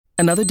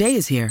Another day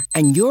is here,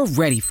 and you're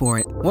ready for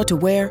it. What to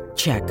wear?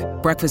 Check.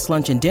 Breakfast,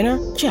 lunch, and dinner?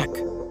 Check.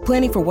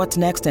 Planning for what's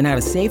next and how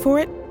to save for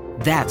it?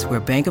 That's where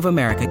Bank of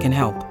America can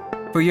help.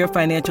 For your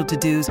financial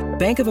to-dos,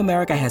 Bank of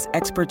America has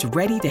experts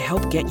ready to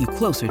help get you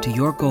closer to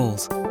your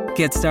goals.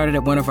 Get started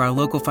at one of our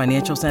local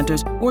financial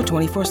centers or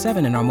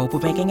 24/7 in our mobile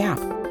banking app.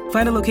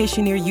 Find a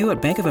location near you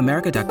at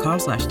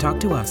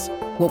bankofamerica.com/talktous.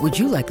 What would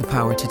you like the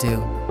power to do?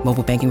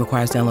 Mobile banking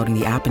requires downloading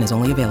the app and is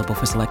only available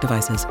for select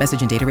devices.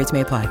 Message and data rates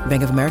may apply.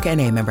 Bank of America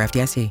N.A., member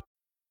FDIC.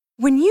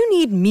 When you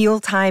need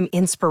mealtime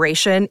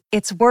inspiration,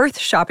 it's worth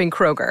shopping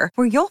Kroger,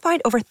 where you'll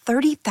find over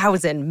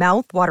 30,000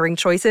 mouth-watering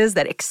choices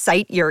that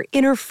excite your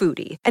inner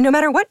foodie. And no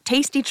matter what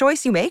tasty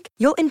choice you make,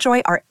 you'll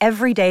enjoy our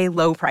everyday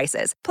low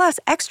prices, plus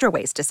extra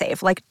ways to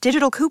save, like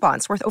digital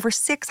coupons worth over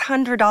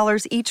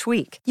 $600 each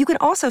week. You can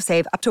also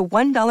save up to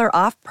 $1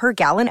 off per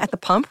gallon at the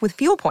pump with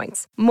fuel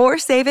points. More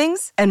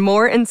savings and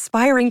more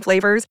inspiring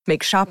flavors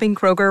make shopping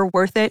Kroger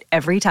worth it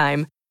every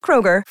time.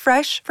 Kroger,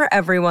 fresh for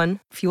everyone.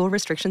 Fuel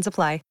restrictions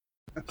apply.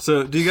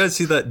 So, do you guys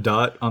see that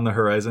dot on the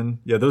horizon?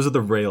 Yeah, those are the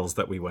rails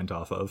that we went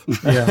off of.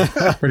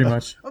 Yeah, pretty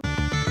much.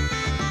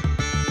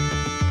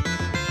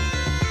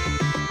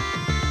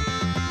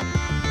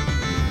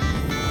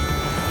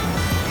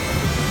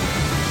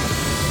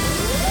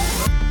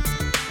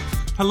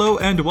 Hello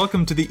and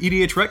welcome to the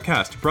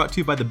EDHRECast, brought to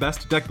you by the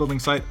best deck building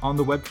site on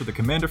the web for the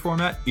Commander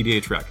format,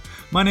 EDHREC.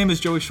 My name is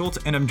Joey Schultz,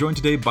 and I'm joined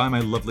today by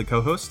my lovely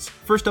co-hosts.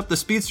 First up, the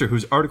Speedster,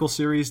 whose article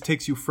series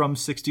takes you from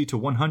 60 to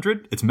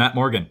 100. It's Matt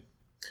Morgan.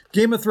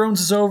 Game of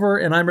Thrones is over,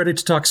 and I'm ready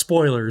to talk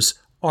spoilers.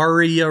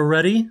 Are you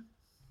ready?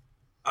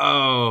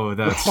 Oh,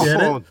 that's...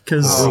 Get it?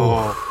 Because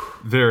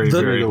very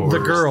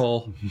the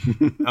girl...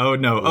 Oh,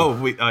 no.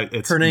 Oh, wait.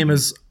 It's her name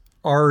is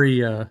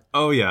Arya.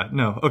 Oh, yeah.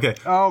 No. Okay.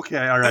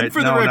 Okay, all right. And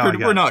for the record,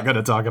 we're not going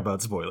to talk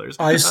about spoilers.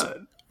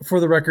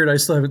 For the record, I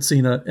still haven't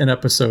seen an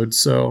episode,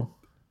 so...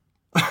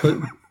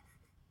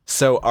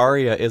 So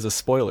Arya is a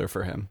spoiler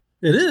for him.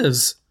 It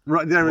is.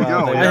 Right, there we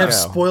go. I have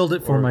spoiled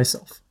it for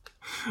myself.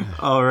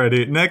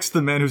 Alrighty, next,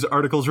 the man whose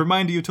articles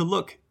remind you to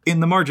look in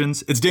the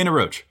margins. It's Dana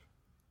Roach.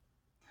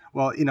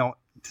 Well, to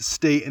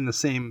stay in the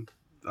same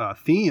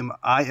theme,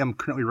 I am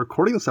currently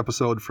recording this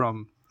episode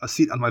from a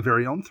seat on my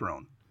very own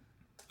throne.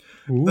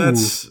 Ooh.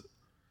 That's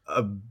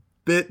a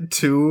bit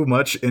too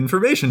much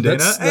information, Dana.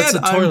 That's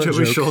and a I'm toilet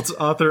Joey joke. Schultz,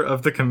 author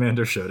of the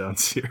Commander Showdown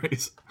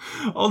series.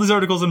 All these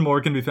articles and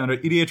more can be found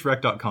at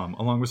EDHREC.com,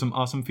 along with some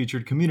awesome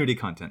featured community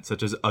content,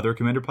 such as other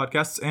Commander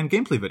podcasts and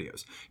gameplay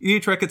videos.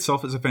 EDHREC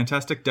itself is a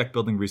fantastic deck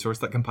building resource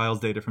that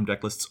compiles data from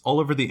deck lists all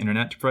over the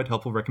internet to provide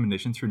helpful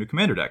recommendations for new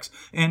Commander decks.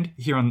 And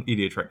here on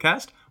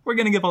EDHRECast, we're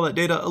going to give all that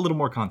data a little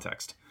more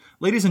context.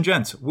 Ladies and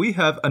gents, we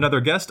have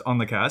another guest on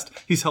the cast.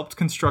 He's helped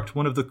construct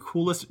one of the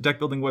coolest deck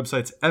building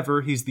websites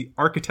ever. He's the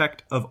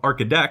architect of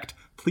Archidekt.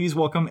 Please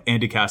welcome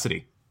Andy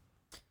Cassidy.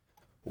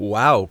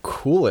 Wow,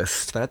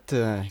 coolest. That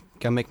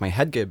gonna make my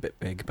head get a bit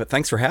big. But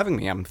thanks for having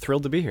me. I'm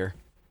thrilled to be here.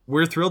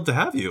 We're thrilled to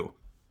have you.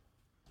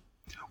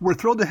 We're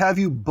thrilled to have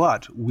you,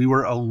 but we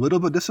were a little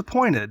bit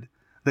disappointed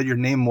that your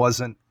name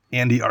wasn't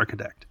Andy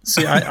Archidekt.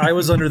 See, I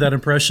was under that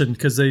impression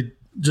because they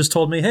just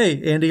told me,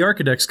 hey, Andy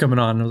Archidekt's coming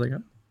on. And I was like,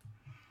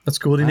 that's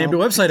cool. He named a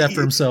website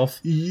after himself.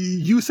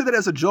 You said that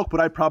as a joke,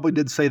 but I probably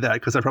did say that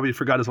because I probably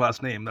forgot his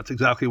last name. That's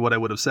exactly what I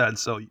would have said.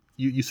 So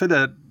you said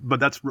that, but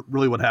that's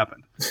really what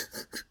happened.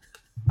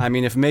 I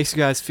mean, if it makes you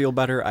guys feel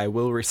better, I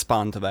will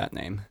respond to that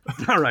name.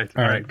 All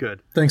right,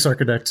 good. Thanks,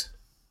 Archidekt.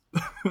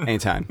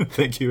 Anytime.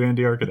 Thank you,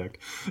 Andy Archidekt.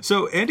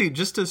 So, Andy,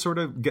 just to sort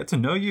of get to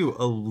know you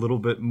a little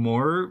bit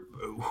more,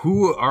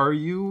 who are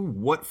you?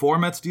 What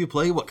formats do you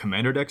play? What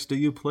Commander decks do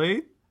you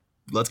play?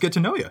 Let's get to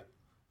know you.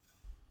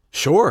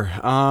 Sure.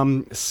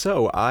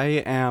 So I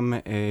am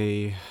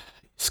a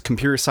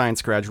computer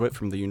science graduate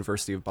from the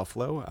University of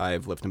Buffalo.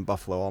 I've lived in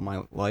Buffalo all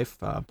my life,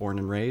 born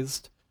and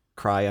raised.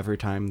 Cry every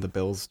time the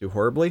Bills do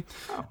horribly.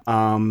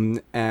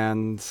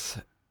 And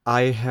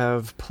I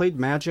have played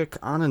Magic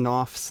on and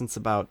off since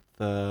about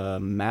the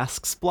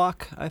Masks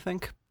block, I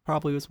think,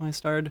 probably was when I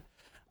started.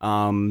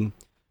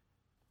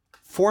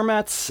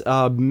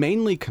 Formats,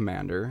 mainly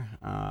Commander.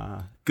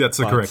 That's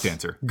the correct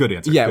answer. Good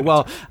answer. Yeah, Good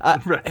well,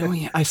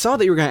 answer. I saw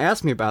that you were going to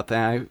ask me about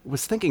that. I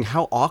was thinking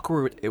how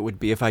awkward it would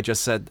be if I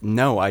just said,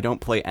 no, I don't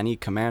play any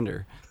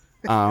Commander.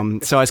 So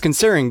I was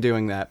considering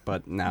doing that,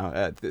 but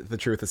no, the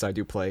truth is I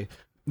do play.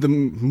 The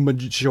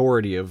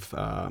majority of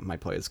my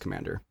play is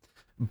Commander.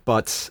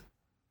 But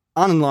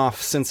on and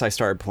off, since I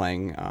started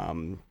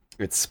playing,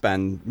 it's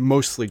been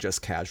mostly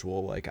just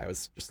casual. Like I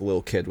was just a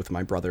little kid with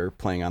my brother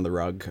playing on the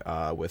rug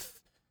with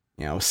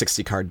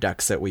 60 card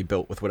decks that we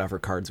built with whatever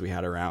cards we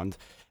had around.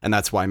 And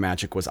that's why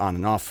Magic was on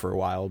and off for a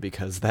while,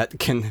 because that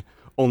can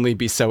only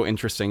be so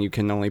interesting. You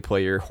can only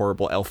play your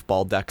horrible elf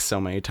ball deck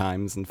so many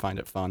times and find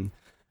it fun.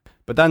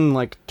 But then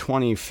like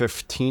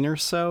 2015 or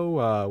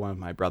so, one of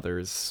my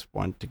brothers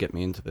wanted to get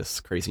me into this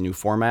crazy new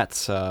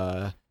format.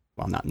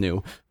 Well, not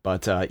new,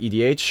 but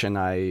EDH, and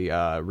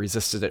I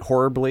resisted it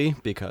horribly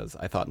because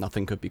I thought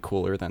nothing could be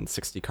cooler than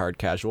 60 card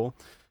casual.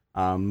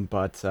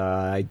 But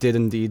I did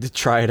indeed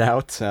try it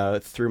out,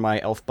 threw my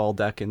Elf Ball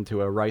deck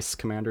into a Rice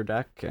Commander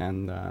deck,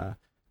 and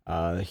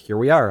here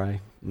we are.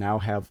 I now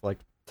have like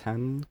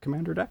 10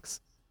 Commander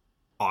decks.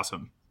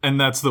 Awesome. And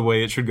that's the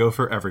way it should go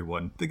for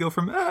everyone. They go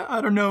from,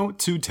 I don't know,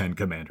 to 10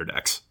 Commander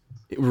decks.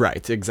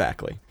 Right,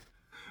 exactly.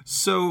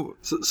 So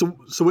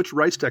which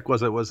Rice deck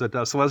was it? Was it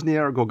Selesnya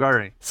or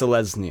Golgari?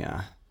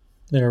 Selesnya.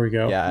 There we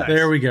go. Yeah.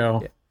 There we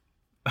go.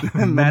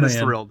 Yeah. Matt is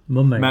thrilled.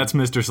 Matt's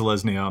Mr.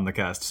 Selesnya on the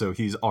cast, so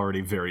he's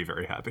already very,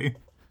 very happy.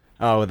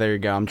 Oh, there you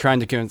go. I'm trying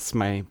to convince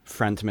my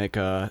friend to make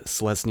a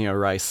Selesnya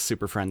Rice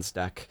Super Friends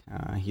deck.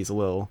 He's a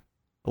little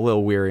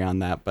weary on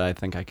that, but I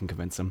think I can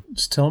convince him.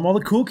 Just tell him all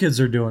the cool kids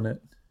are doing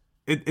it.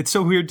 It's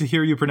so weird to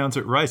hear you pronounce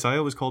it Rice. I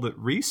always called it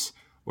Reese,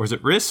 or is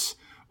it Riss?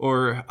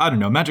 Or, I don't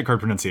know, Magic card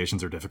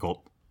pronunciations are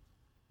difficult.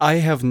 I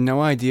have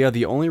no idea.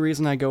 The only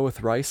reason I go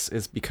with Rice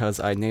is because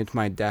I named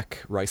my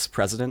deck Rice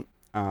President.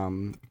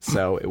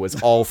 So it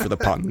was all for the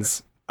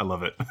puns. I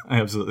love it. I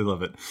absolutely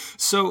love it.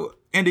 So,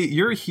 Andy,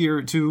 you're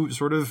here to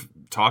sort of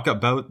talk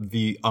about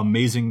the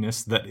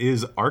amazingness that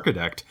is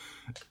Archidekt,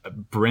 a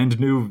brand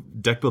new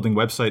deck building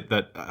website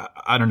that,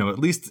 I don't know, at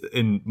least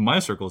in my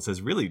circles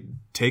has really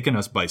taken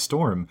us by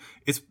storm.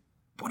 It's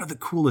one of the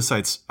coolest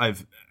sites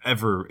I've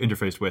ever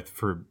interfaced with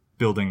for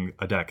building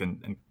a deck,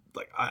 and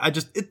like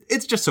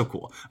it's just so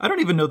cool. I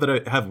don't even know that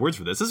I have words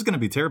for this. This is going to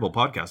be a terrible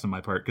podcast on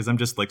my part because I'm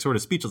just like sort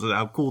of speechless at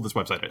how cool this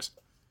website is.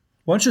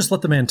 Why don't you just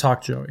let the man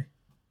talk, Joey?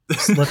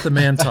 Just let the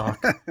man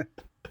talk.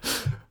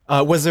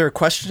 Was there a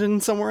question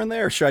somewhere in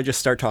there, or should I just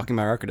start talking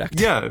about Archidekt?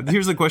 Yeah,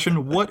 here's the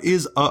question. What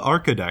is a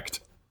Archidekt?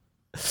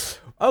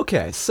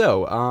 Okay,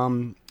 so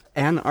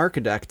an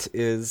Archidekt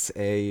is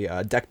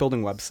a deck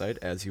building website,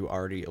 as you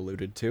already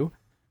alluded to.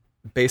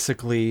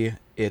 Basically,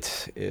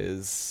 it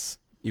is...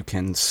 You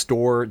can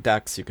store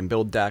decks, you can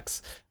build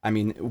decks. I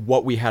mean,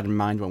 what we had in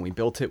mind when we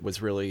built it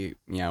was really,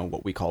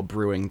 what we call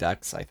brewing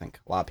decks. I think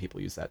a lot of people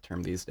use that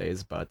term these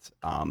days, but,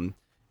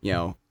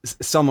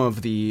 some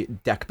of the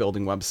deck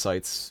building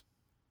websites,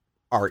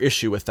 our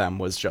issue with them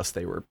was just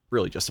they were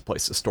really just a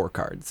place to store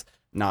cards,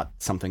 not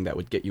something that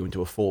would get you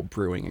into a full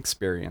brewing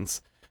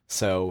experience.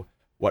 So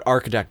what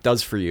Archidekt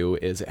does for you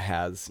is it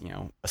has,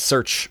 a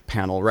search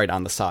panel right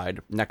on the side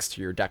next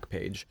to your deck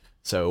page.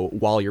 So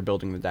while you're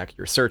building the deck,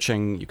 you're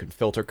searching, you can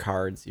filter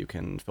cards, you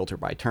can filter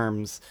by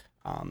terms.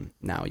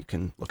 Now you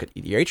can look at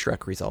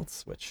EDHREC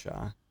results, which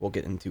we'll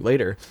get into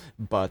later.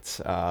 But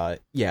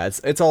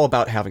it's all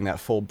about having that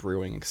full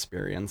brewing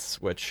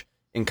experience, which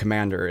in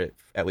Commander,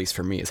 at least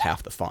for me, is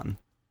half the fun.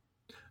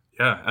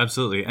 Yeah,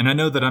 absolutely. And I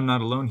know that I'm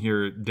not alone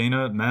here.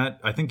 Dana, Matt,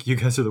 I think you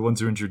guys are the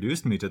ones who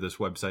introduced me to this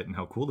website and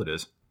how cool it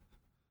is.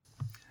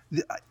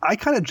 I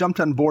kind of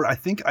jumped on board. I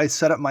think I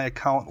set up my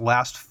account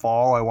last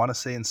fall, I want to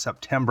say in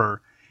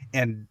September.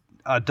 And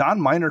Don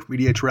Miner from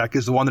EDHREC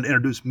is the one that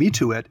introduced me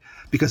to it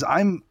because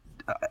I'm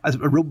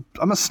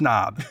a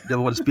snob.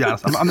 Let's be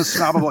honest. I'm a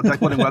snob about deck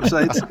building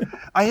websites.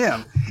 I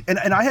am. And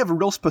I have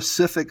real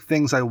specific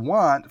things I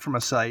want from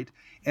a site.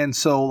 And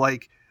so,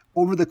 like,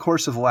 over the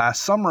course of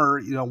last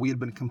summer, we had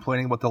been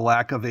complaining about the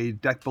lack of a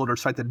deck builder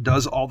site that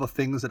does all the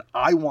things that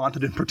I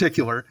wanted in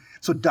particular.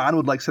 So Don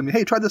would send me,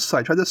 hey, try this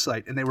site.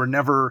 And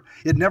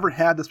it never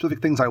had the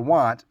specific things I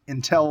want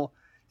until,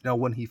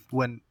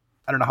 when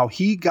I don't know how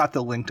he got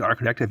the link to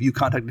Archidekt, if you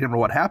contacted him or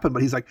what happened,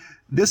 but he's like,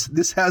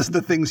 this has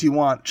the things you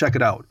want. Check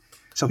it out.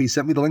 So he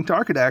sent me the link to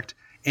Archidekt,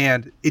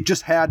 and it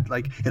just had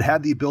it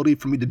had the ability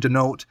for me to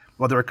denote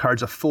whether a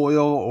card's a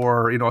foil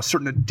or, a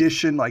certain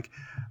edition. Like,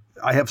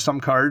 I have some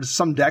cards,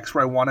 some decks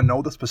where I want to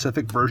know the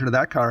specific version of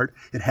that card.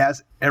 It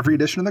has every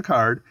edition of the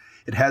card.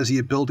 It has the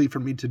ability for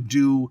me to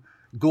do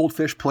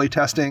Goldfish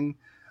playtesting.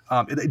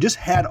 It just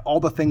had all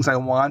the things I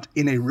want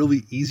in a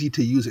really easy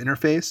to use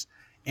interface.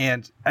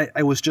 And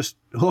I was just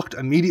hooked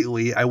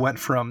immediately. I went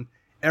from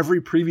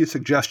every previous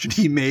suggestion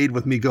he made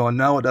with me going,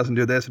 no, it doesn't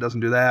do this, it doesn't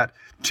do that,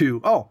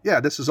 to, oh, yeah,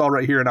 this is all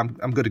right here and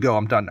I'm good to go.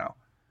 I'm done now.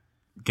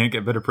 Can't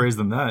get better praise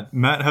than that.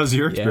 Matt, how's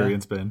your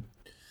experience been?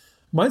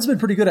 Mine's been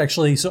pretty good,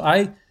 actually. So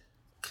I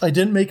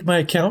didn't make my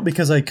account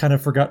because I kind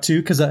of forgot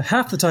to, because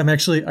half the time,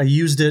 actually, I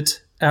used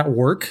it at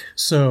work.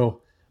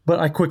 But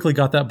I quickly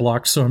got that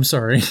blocked, so I'm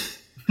sorry.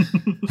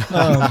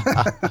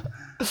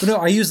 But no,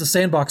 I use the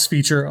sandbox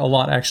feature a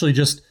lot, actually,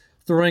 just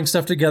throwing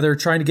stuff together,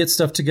 trying to get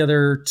stuff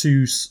together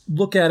to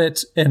look at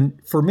it.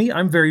 And for me,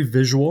 I'm very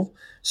visual.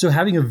 So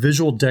having a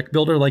visual deck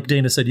builder, like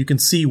Dana said, you can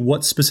see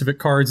what specific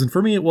cards. And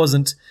for me,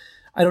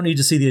 I don't need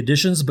to see the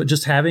additions, but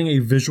just having a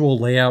visual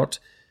layout,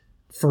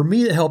 for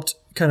me, it helped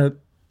kind of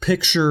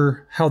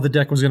picture how the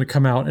deck was going to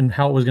come out and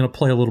how it was going to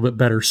play a little bit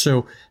better.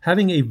 So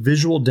having a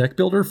visual deck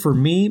builder for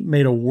me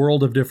made a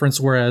world of difference,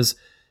 whereas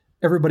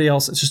everybody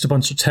else, it's just a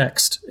bunch of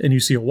text and you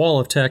see a wall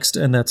of text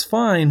and that's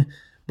fine.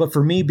 But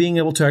for me, being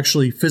able to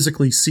actually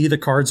physically see the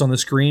cards on the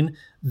screen,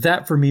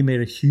 that for me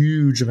made a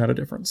huge amount of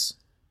difference.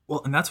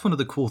 Well, and that's one of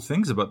the cool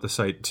things about the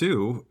site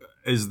too.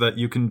 is that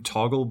you can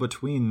toggle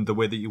between the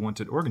way that you want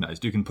it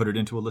organized. You can put it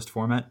into a list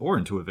format or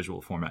into a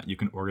visual format. You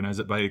can organize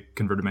it by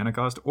converted mana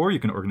cost, or you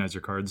can organize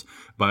your cards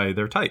by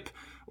their type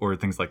or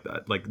things like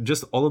that. Like,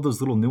 just all of those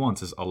little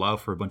nuances allow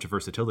for a bunch of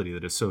versatility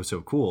that is so,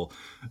 so cool.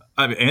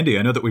 I mean, Andy,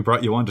 I know that we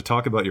brought you on to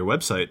talk about your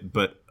website,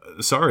 but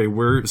sorry,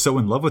 we're so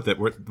in love with it.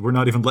 We're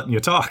not even letting you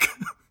talk.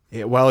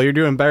 Yeah, well, you're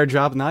doing a better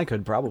job than I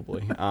could,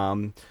 probably.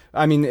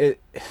 I mean,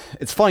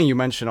 it's funny you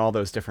mention all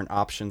those different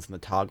options and the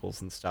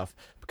toggles and stuff,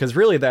 because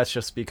really that's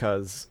just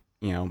because,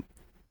 you know,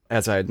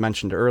 as I had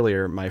mentioned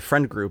earlier, my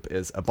friend group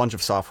is a bunch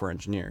of software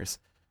engineers.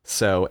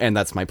 So, and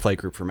that's my play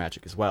group for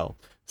Magic as well.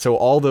 So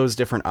all those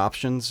different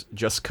options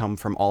just come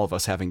from all of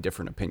us having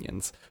different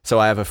opinions. So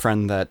I have a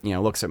friend that, you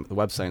know, looks at the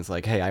website and is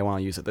like, hey, I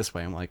want to use it this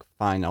way. I'm like,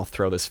 fine, I'll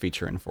throw this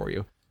feature in for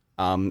you.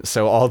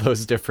 So all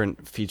those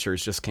different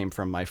features just came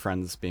from my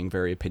friends being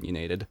very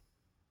opinionated.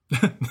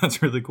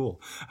 That's really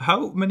cool.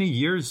 How many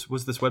years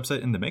was this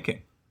website in the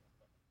making?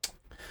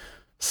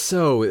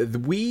 So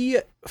we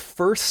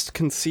first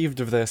conceived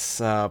of this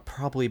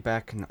probably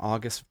back in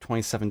August of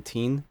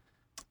 2017.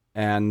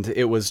 And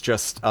it was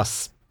just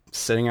us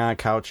sitting on a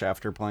couch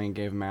after playing a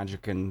game of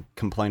Magic and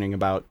complaining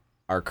about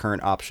our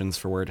current options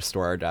for where to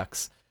store our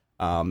decks.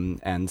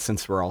 And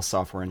since we're all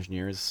software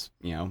engineers,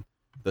 you know,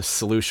 the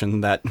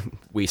solution that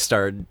we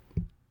started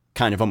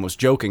kind of almost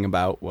joking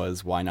about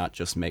was, why not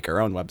just make our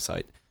own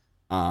website?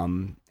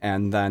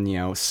 And then, you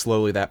know,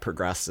 slowly that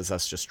progressed as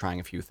us just trying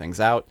a few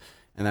things out.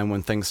 And then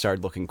when things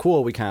started looking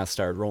cool, we kind of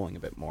started rolling a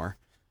bit more.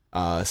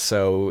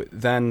 So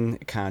then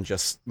it kind of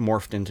just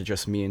morphed into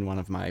just me and one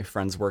of my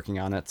friends working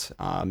on it,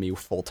 me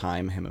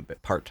full-time, him a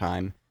bit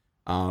part-time.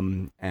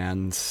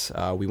 And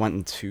we went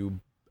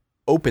into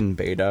open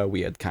beta.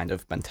 We had kind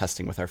of been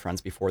testing with our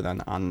friends before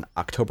then on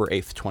October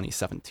 8th,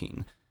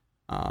 2017.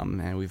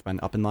 And we've been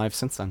up and live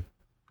since then.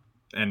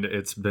 And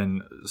it's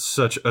been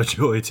such a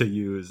joy to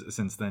use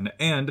since then.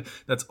 And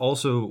that's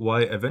also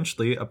why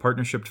eventually a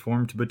partnership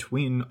formed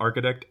between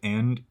Archidekt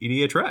and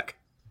EDHREC.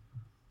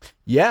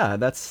 Yeah,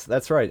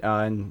 that's right.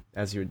 And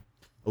as you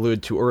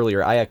alluded to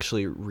earlier, I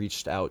actually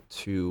reached out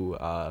to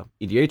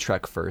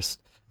EDHREC first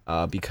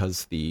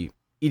because the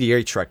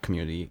EDHREC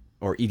community,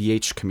 or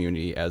EDH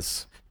community,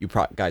 as you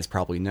guys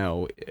probably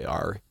know,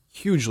 are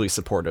hugely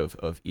supportive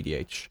of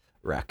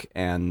EDHREC.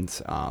 And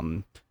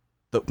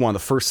one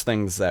of the first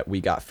things that we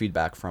got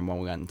feedback from when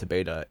we went into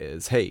beta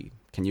is, hey,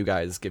 can you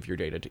guys give your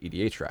data to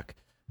EDHREC?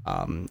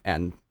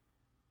 And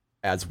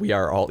as we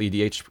are all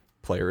EDH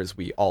players,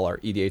 we all are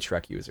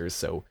EDHREC users,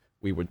 so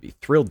we would be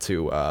thrilled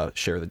to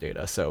share the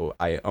data. So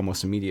I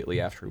almost immediately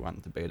after we went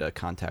into beta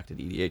contacted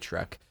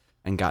EDHREC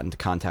and got into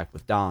contact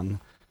with Don.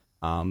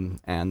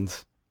 And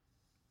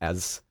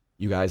as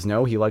you guys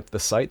know, he liked the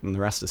site, and the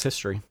rest is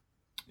history.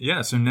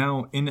 Yeah, so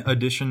now in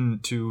addition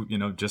to, you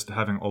know, just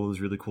having all those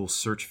really cool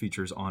search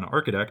features on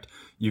Archidekt,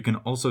 you can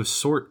also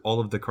sort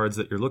all of the cards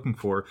that you're looking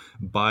for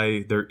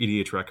by their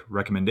EDHREC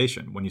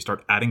recommendation. When you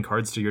start adding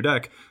cards to your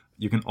deck,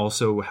 you can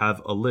also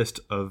have a list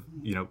of,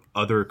 you know,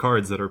 other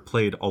cards that are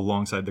played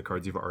alongside the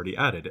cards you've already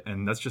added.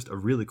 And that's just a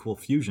really cool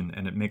fusion,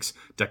 and it makes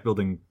deck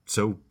building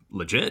so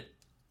legit.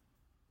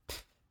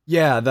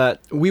 Yeah,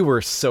 that we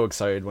were so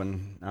excited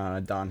when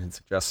Don had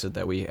suggested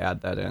that we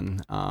add that in,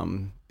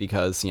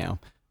 because, you know,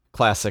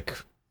 classic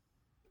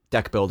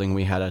deck building,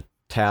 we had a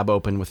tab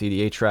open with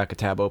EDHREC, a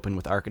tab open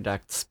with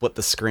Archidekt, split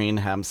the screen,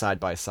 have them side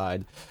by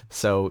side.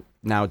 So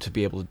now to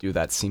be able to do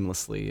that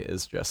seamlessly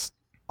is just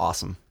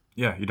awesome.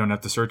 Yeah, you don't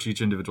have to search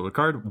each individual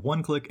card.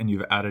 One click and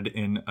you've added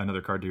in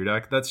another card to your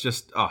deck. That's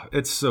just,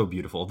 it's so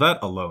beautiful. That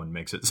alone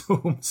makes it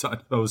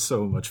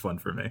so much fun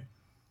for me.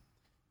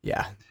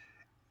 Yeah.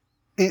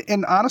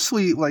 And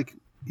honestly, like,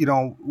 you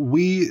know,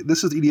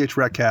 this is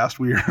EDHRECast.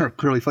 We are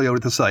clearly familiar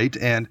with the site,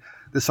 and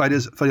the site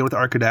is familiar with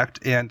Archidekt,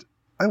 and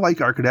I like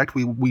Archidekt.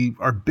 We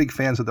are big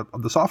fans of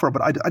the software,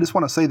 but I just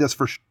want to say this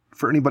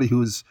for anybody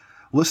who's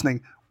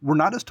listening. We're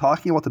not just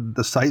talking about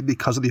the site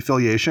because of the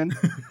affiliation.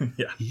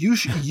 Yeah. You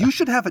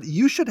should have it.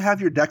 You should have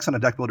your decks on a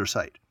deck builder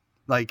site.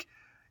 Like,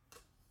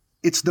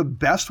 it's the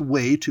best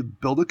way to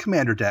build a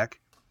commander deck.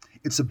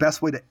 It's the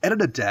best way to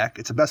edit a deck.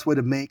 It's the best way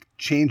to make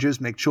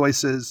changes, make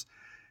choices.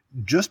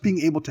 Just being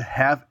able to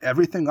have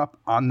everything up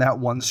on that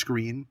one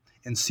screen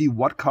and see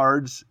what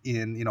cards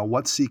in, you know,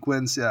 what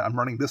sequence, I'm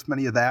running this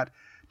many of that,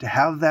 to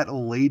have that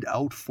laid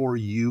out for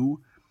you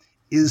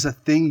is a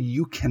thing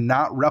you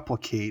cannot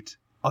replicate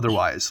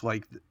otherwise.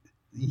 Like,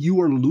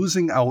 you are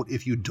losing out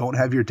if you don't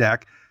have your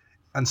deck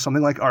on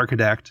something like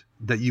Archidekt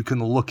that you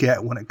can look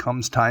at when it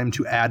comes time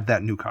to add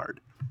that new card.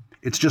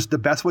 It's just the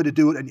best way to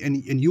do it,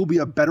 and you'll be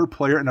a better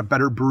player and a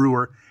better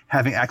brewer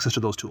having access to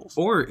those tools.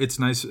 Or it's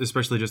nice,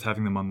 especially just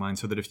having them online,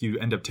 so that if you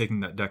end up taking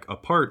that deck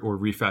apart or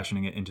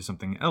refashioning it into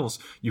something else,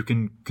 you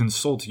can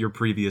consult your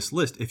previous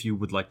list if you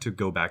would like to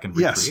go back and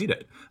recreate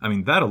it. I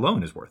mean, that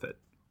alone is worth it.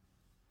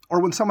 Or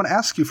when someone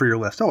asks you for your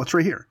list, it's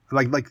right here.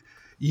 Like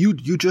you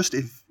just,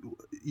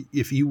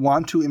 if you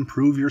want to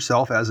improve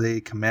yourself as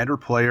a commander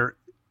player,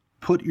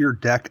 put your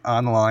deck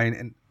online,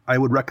 and I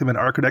would recommend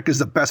Archidekt is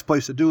the best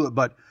place to do it,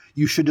 but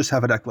you should just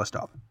have a deck list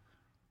up.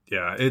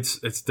 Yeah,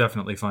 it's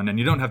definitely fun, and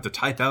you don't have to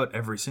type out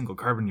every single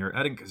card when you're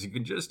adding, because you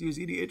can just use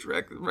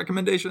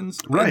recommendations.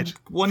 Right, and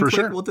one for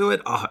click sure. will do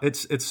it.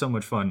 It's so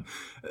much fun.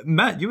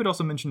 Matt, you had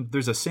also mentioned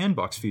there's a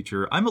sandbox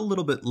feature. I'm a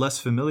little bit less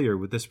familiar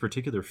with this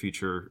particular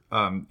feature.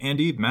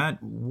 Andy,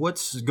 Matt,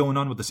 what's going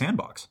on with the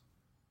sandbox?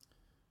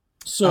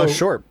 So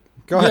sure.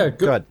 Go ahead.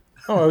 Go ahead.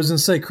 Oh, I was going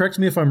to say, correct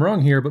me if I'm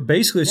wrong here, but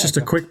basically it's just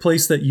a quick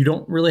place that you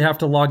don't really have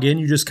to log in.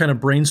 You just kind of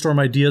brainstorm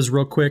ideas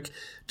real quick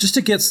just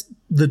to get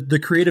the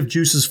creative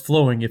juices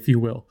flowing, if you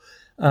will.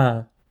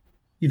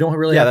 You don't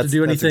really have to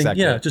do anything.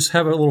 Exactly it. Just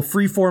have a little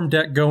free-form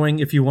deck going.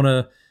 If you want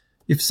to,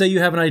 if say you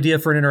have an idea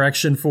for an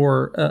interaction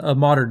for a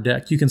modern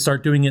deck, you can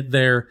start doing it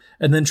there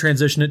and then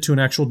transition it to an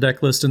actual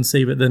deck list and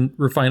save it, then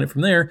refine it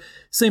from there.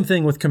 Same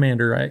thing with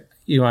Commander.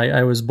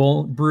 I was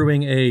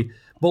brewing a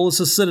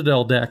Bolus's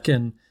Citadel deck,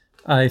 and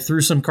I threw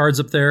some cards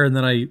up there, and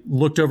then I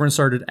looked over and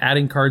started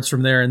adding cards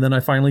from there, and then I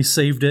finally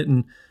saved it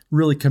and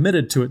really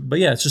committed to it. But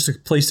yeah, it's just a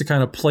place to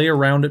kind of play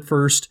around at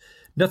first.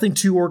 Nothing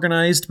too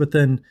organized, but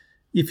then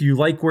if you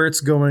like where it's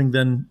going,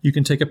 then you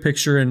can take a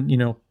picture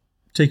and,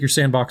 take your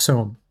sandbox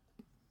home.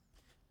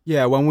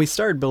 Yeah, when we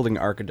started building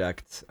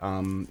Archidekt,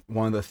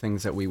 one of the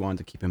things that we wanted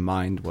to keep in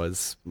mind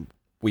was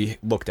we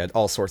looked at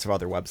all sorts of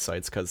other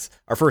websites, because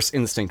our first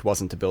instinct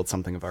wasn't to build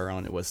something of our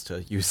own, it was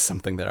to use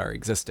something that already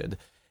existed.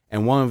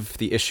 And one of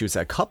the issues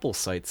that a couple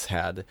sites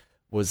had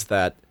was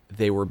that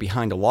they were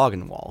behind a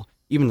login wall.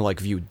 Even to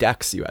view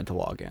decks, you had to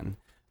log in.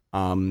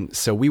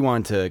 So we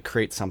wanted to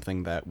create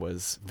something that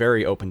was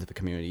very open to the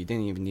community. You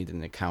didn't even need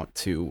an account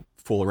to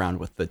fool around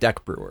with the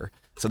deck brewer.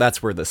 So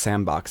that's where the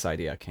sandbox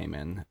idea came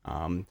in.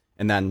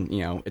 And then,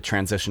 it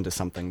transitioned to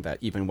something that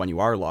even when you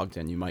are logged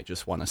in, you might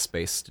just want a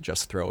space to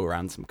just throw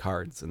around some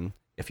cards. And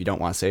if you don't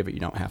want to save it, you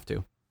don't have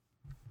to.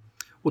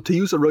 Well, to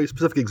use a really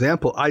specific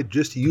example, I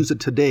just used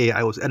it today.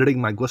 I was editing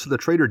my Glissa the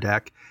Trader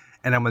deck,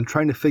 and I'm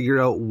trying to figure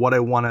out what I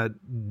want to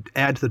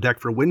add to the deck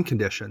for win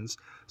conditions.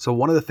 So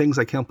one of the things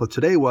I came up with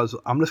today was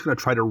I'm just going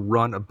to try to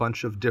run a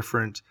bunch of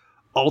different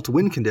alt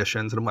win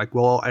conditions. And I'm like,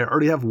 well, I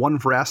already have one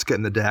Vraska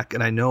in the deck,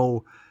 and I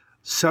know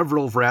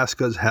several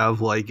Vraskas have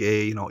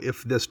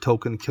if this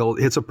token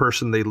hits a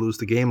person, they lose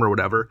the game or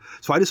whatever.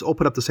 So I just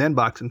opened up the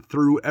sandbox and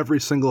threw every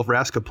single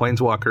Vraska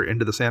Planeswalker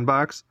into the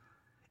sandbox.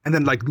 And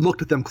then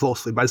looked at them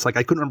closely, but I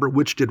couldn't remember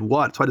which did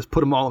what, so I just put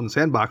them all in the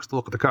sandbox to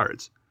look at the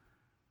cards.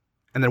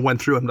 And then went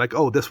through and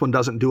oh, this one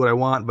doesn't do what I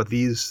want, but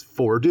these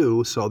 4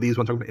 do, so these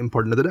ones I'm going to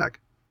import into the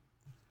deck.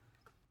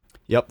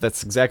 Yep,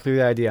 that's exactly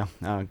the idea.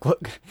 And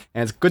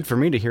it's good for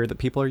me to hear that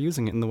people are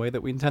using it in the way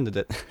that we intended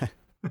it.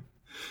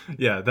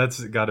 Yeah,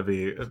 that's got to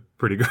be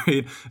pretty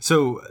great.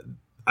 So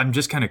I'm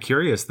just kind of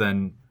curious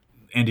then,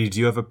 Andy, do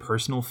you have a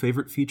personal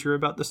favorite feature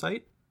about the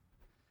site?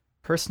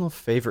 Personal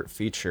favorite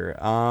feature?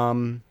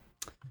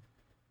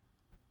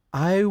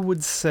 I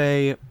would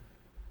say,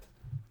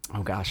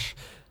 oh gosh.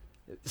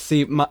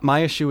 See, my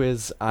issue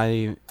is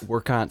I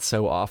work on it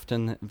so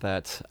often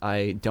that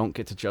I don't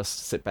get to just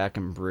sit back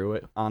and brew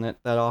it on it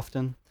that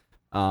often.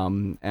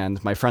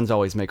 And my friends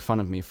always make fun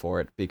of me for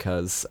it,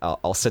 because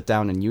I'll sit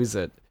down and use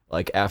it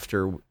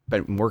after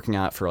been working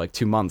on it for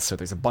 2 months, so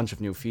there's a bunch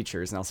of new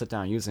features, and I'll sit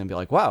down and use it and be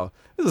like, wow,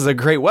 this is a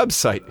great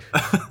website.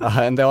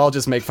 And they'll all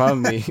just make fun of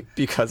me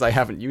because I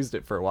haven't used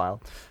it for a while.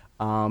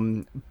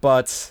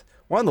 But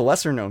one of the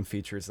lesser known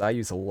features that I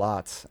use a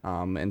lot,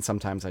 and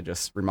sometimes I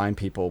just remind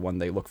people when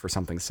they look for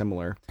something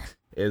similar,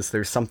 is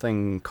there's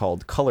something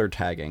called color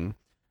tagging,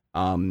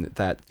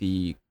 that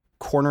the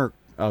corner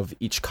of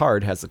each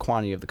card has the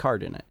quantity of the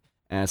card in it.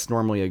 And it's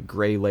normally a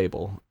gray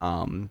label.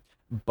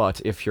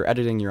 But if you're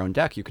editing your own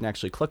deck, you can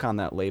actually click on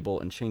that label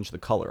and change the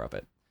color of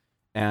it.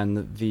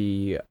 And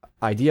the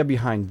idea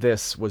behind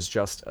this was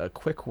just a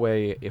quick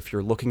way, if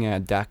you're looking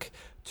at a deck,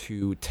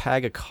 to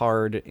tag a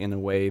card in a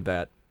way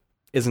that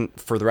isn't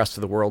for the rest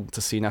of the world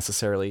to see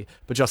necessarily,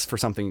 but just for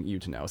something you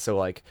to know.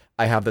 So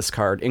I have this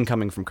card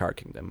incoming from Card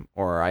Kingdom,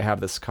 or I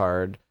have this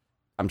card,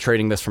 I'm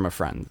trading this from a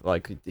friend.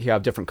 You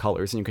have different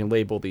colors, and you can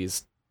label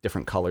these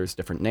different colors,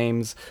 different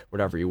names,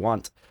 whatever you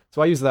want.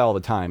 So I use that all the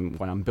time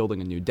when I'm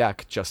building a new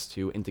deck, just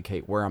to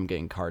indicate where I'm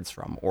getting cards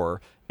from. Or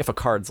if a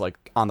card's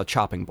on the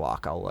chopping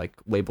block, I'll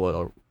label it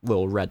a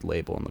little red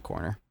label in the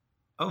corner.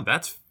 Oh,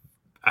 that's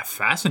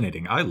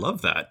fascinating. I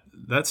love that.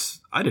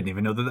 I didn't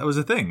even know that was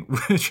a thing.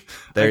 Which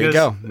there you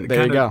go.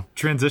 There you go.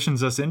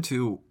 Transitions us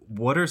into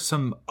what are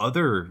some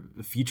other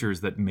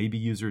features that maybe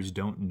users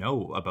don't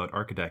know about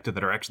Archidekt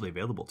that are actually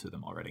available to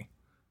them already?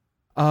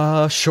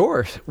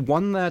 Sure.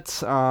 One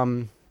that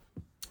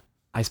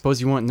I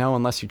suppose you won't know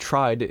unless you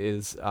tried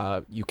is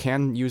you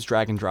can use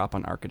drag and drop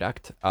on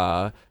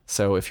Archidekt.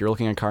 So if you're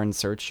looking at card and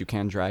search, you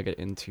can drag it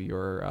into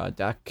your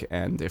deck,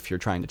 and if you're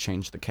trying to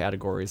change the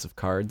categories of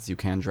cards, you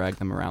can drag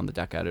them around the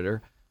deck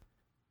editor.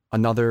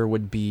 Another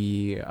would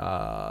be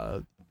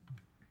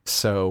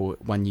so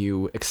when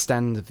you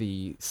extend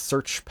the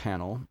search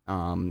panel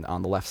on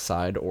the left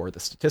side, or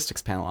the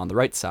statistics panel on the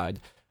right side,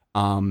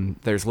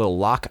 there's little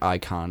lock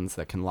icons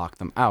that can lock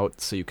them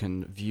out, so you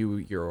can view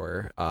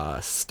your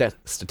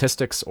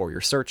statistics or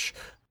your search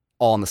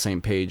all on the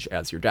same page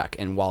as your deck.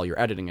 And while you're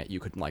editing it, you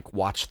could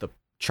watch the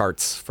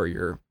charts for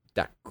your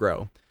deck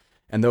grow.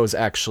 And those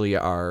actually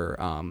are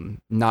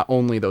not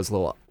only those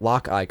little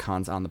lock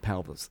icons on the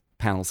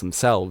panels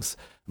themselves,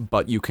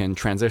 but you can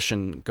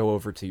go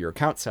over to your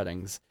account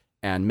settings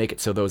and make it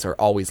so those are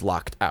always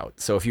locked out.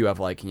 So if you have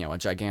like, a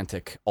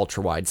gigantic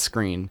ultra wide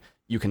screen,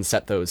 you can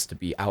set those to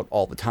be out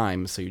all the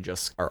time. So you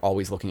just are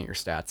always looking at your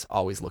stats,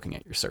 always looking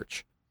at your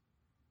search.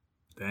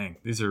 Dang,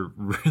 these are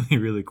really,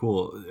 really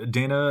cool.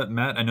 Dana,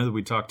 Matt, I know that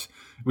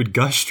we'd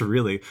gushed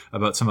really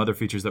about some other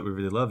features that we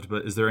really loved,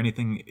 but is there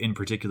anything in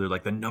particular,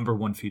 like the number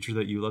one feature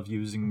that you love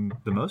using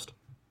the most?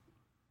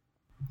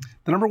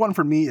 The number one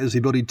for me is the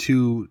ability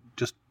to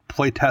just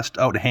play test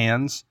out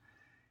hands.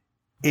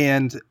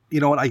 And you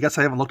know what, I guess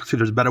I haven't looked to see if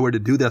there's a better way to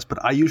do this,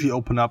 but I usually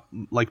open up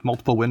like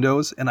multiple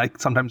windows and I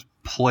sometimes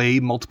play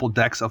multiple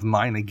decks of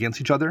mine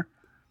against each other.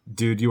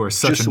 Dude, you are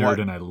such a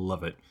nerd and I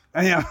love it.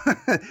 I am.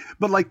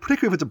 But like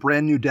particularly if it's a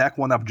brand new deck,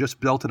 one I've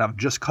just built and I've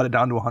just cut it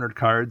down to 100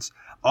 cards,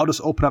 I'll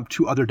just open up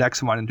 2 other decks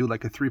of mine and do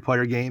like a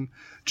 3-player game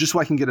just so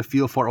I can get a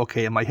feel for,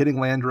 okay, am I hitting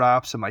land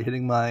drops? Am I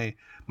hitting my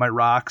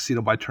rocks,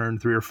 by turn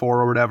 3 or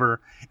 4 or whatever?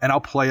 And I'll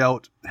play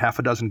out half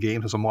a dozen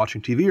games as I'm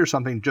watching TV or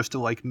something just to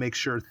like make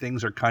sure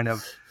things are kind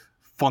of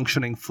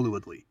functioning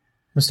fluidly.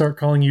 I'm gonna start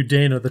calling you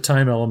Dana the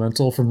Time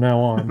Elemental from now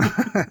on.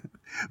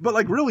 But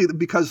like really,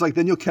 because like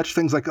then you'll catch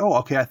things like, oh,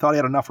 okay, I thought I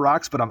had enough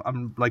rocks, but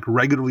I'm like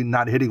regularly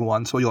not hitting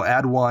one. So you'll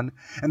add one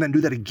and then do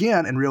that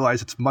again and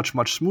realize it's much,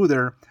 much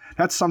smoother.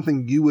 That's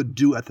something you would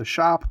do at the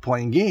shop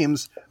playing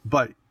games,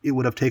 but it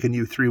would have taken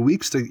you 3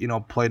 weeks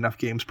to, play enough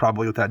games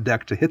probably with that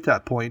deck to hit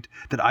that point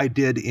that I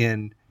did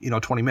in,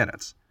 20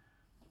 minutes.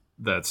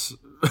 That's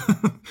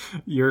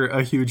you're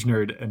a huge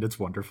nerd and it's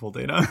wonderful,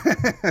 Dana.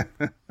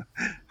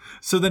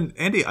 So then,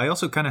 Andy, I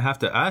also kind of have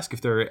to ask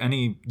if there are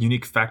any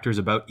unique factors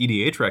about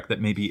EDHREC that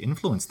maybe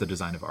influence the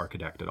design of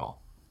Archidekt at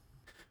all.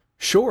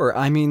 Sure.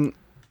 I mean,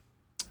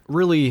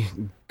 really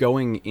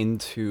going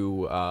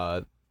into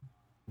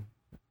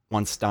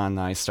once Don and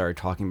I started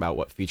talking about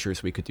what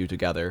features we could do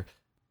together,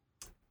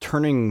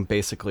 turning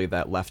basically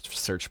that left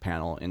search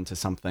panel into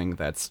something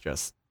that's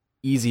just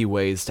easy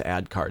ways to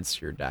add cards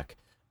to your deck.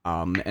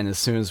 And as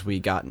soon as we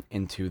got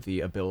into the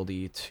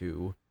ability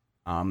to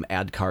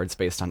add cards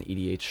based on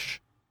EDH,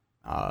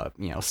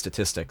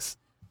 statistics,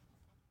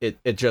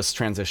 it just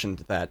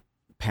transitioned that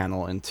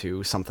panel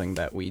into something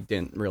that we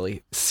didn't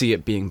really see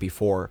it being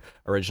before.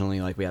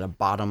 Originally, like we had a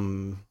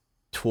bottom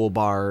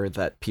toolbar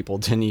that people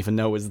didn't even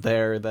know was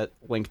there that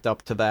linked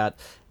up to that.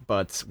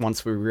 But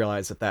once we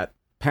realized that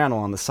panel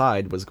on the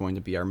side was going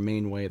to be our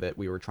main way that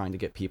we were trying to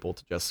get people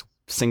to just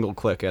single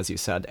click, as you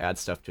said, add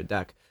stuff to a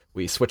deck,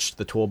 we switched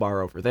the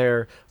toolbar over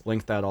there,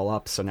 linked that all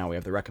up. So now we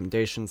have the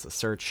recommendations, the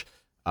search.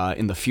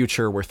 In the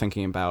future, we're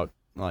thinking about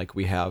like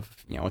we have,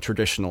 a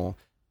traditional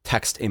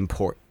text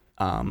import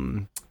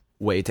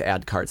way to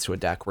add cards to a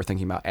deck. We're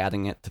thinking about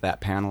adding it to that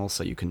panel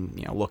so you can,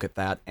 look at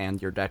that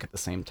and your deck at the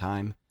same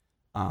time.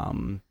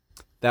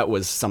 That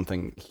was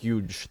something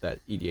huge that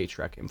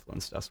EDHREC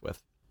influenced us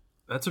with.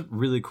 That's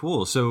really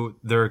cool. So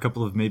there are a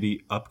couple of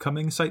maybe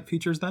upcoming site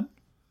features then?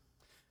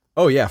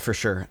 Oh, yeah, for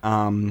sure.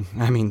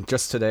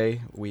 Just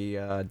today we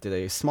did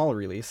a small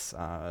release.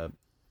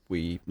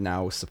 We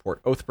now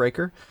support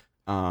Oathbreaker,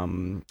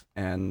 and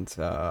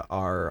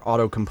our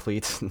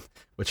autocomplete,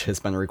 which has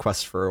been a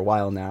request for a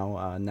while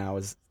now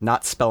is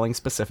not spelling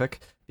specific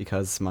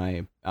because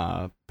my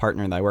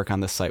partner that I work on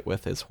this site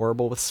with is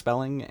horrible with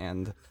spelling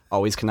and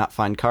always cannot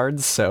find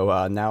cards.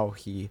 So now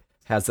he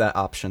has that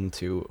option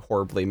to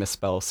horribly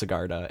misspell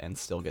Sigarda and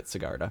still get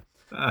Sigarda.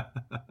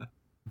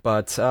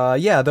 But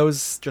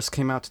those just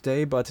came out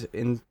today. But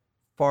in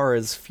far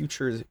as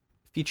features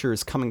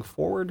coming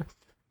forward,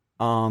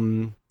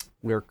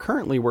 we're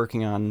currently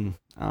working on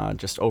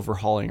just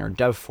overhauling our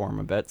dev forum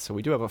a bit. So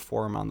we do have a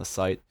forum on the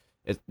site.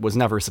 It was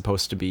never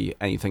supposed to be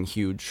anything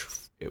huge.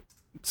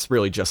 It's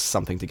really just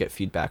something to get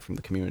feedback from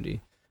the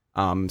community.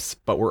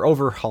 But we're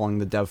overhauling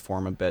the dev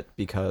forum a bit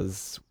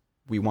because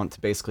we want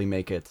to basically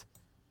make it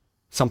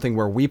something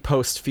where we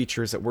post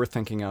features that we're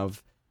thinking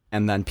of,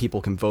 and then people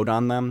can vote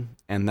on them,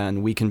 and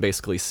then we can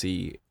basically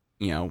see,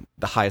 the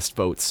highest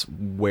votes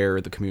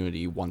where the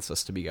community wants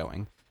us to be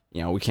going.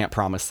 We can't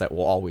promise that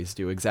we'll always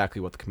do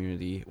exactly what the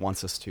community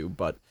wants us to,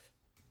 but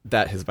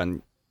that has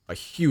been a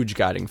huge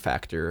guiding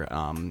factor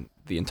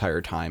the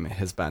entire time. It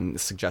has been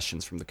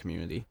suggestions from the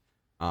community.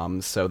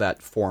 So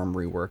that forum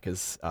rework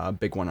is a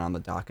big one on the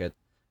docket.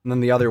 And then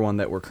the other one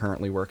that we're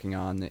currently working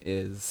on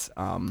is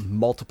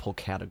multiple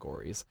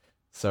categories.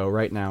 So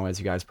right now, as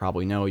you guys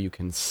probably know, you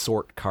can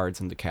sort cards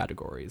into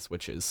categories,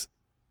 which is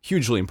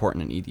hugely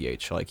important in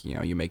EDH. Like,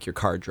 you make your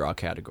card draw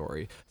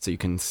category so you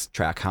can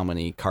track how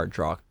many card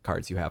draw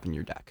cards you have in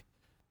your deck.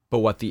 But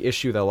what the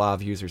issue that a lot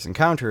of users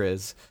encounter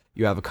is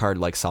you have a card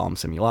like Solemn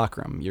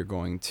Simulacrum. You're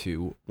going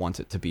to want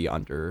it to be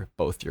under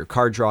both your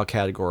card draw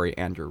category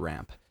and your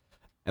ramp.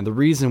 And the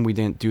reason we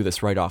didn't do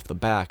this right off the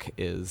back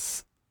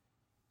is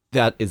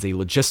that is a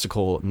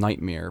logistical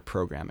nightmare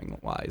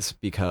programming-wise,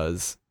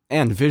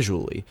 and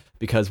visually,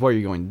 because what are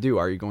you going to do?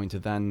 Are you going to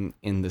then,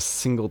 in the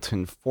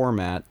singleton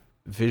format,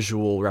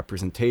 visual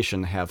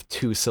representation have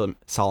two solemn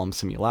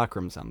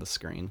simulacrums on the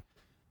screen.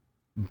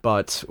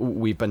 But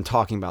we've been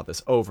talking about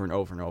this over and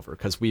over and over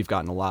because we've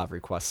gotten a lot of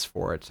requests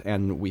for it,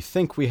 and we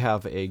think we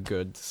have a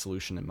good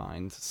solution in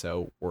mind,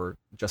 so we're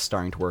just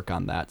starting to work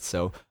on that.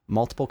 So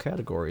multiple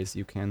categories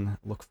you can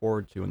look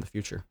forward to in the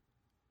future.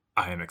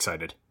 I am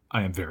excited.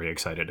 I am very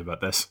excited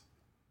about this.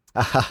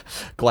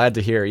 Glad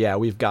to hear. Yeah,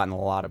 we've gotten a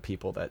lot of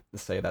people that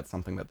say that's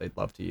something that they'd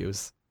love to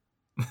use.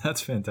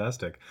 That's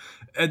fantastic.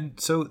 And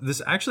so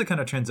this actually kind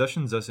of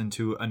transitions us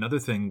into another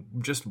thing.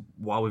 Just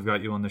while we've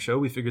got you on the show,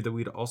 we figured that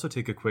we'd also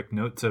take a quick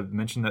note to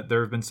mention that there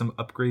have been some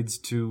upgrades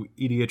to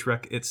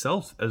EDHREC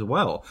itself as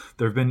well.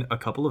 There have been a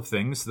couple of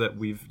things that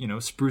we've,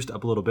 spruced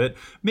up a little bit.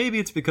 Maybe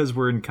it's because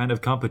we're in kind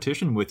of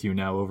competition with you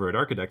now over at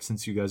Archidekt,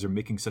 since you guys are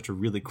making such a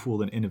really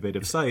cool and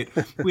innovative site.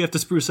 We have to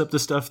spruce up the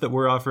stuff that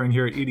we're offering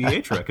here at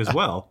EDHREC as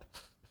well.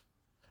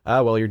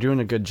 Well, you're doing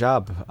a good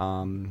job.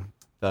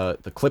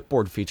 The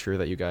clipboard feature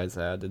that you guys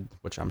added,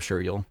 which I'm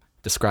sure you'll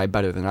describe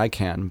better than I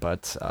can,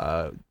 but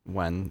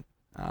when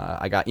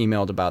I got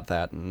emailed about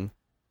that and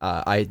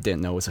I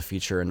didn't know it was a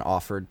feature and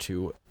offered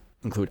to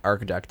include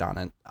Archidekt on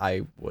it,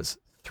 I was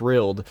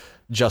thrilled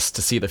just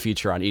to see the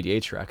feature on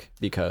EDHREC,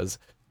 because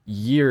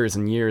years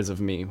and years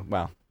of me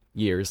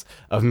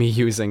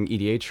using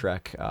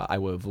EDHREC, I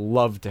would have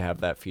loved to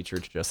have that feature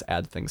to just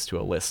add things to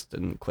a list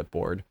in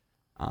clipboard.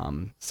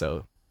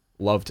 So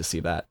love to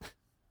see that.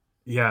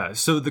 Yeah,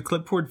 so the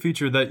clipboard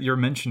feature that you're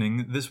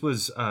mentioning, this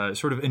was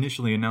sort of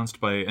initially announced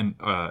by in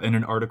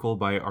an article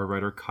by our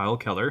writer Kyle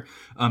Keller,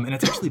 and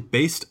it's actually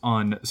based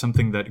on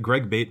something that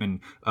Greg Bateman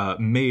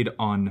made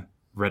on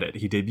Reddit.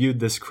 He debuted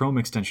this Chrome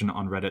extension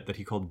on Reddit that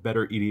he called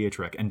Better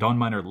EDHREC, and Don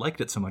Miner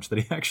liked it so much that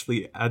he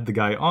actually had the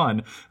guy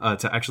on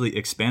to actually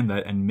expand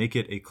that and make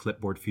it a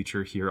clipboard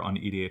feature here on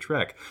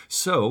EDHREC.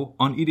 So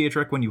on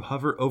EDHREC, when you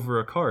hover over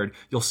a card,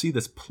 you'll see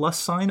this plus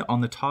sign on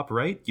the top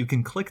right. You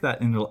can click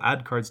that and it'll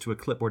add cards to a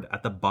clipboard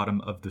at the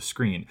bottom of the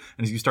screen.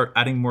 And as you start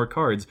adding more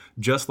cards,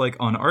 just like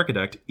on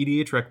Archidekt,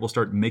 EDHREC will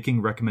start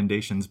making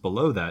recommendations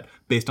below that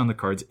based on the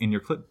cards in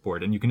your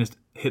clipboard, and you can just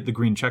hit the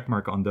green check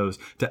mark on those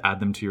to add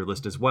them to your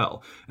list as well.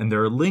 And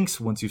there are links,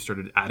 once you've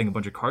started adding a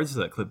bunch of cards to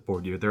that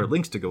clipboard, there are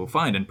links to go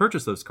find and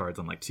purchase those cards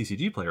on like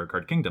TCG Player or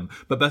Card Kingdom.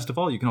 But best of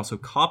all, you can also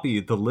copy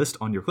the list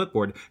on your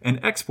clipboard and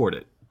export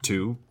it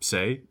to,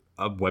 say,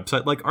 a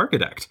website like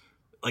Archidekt.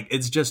 Like,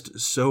 it's just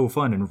so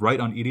fun. And right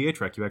on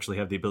EDHREC, you actually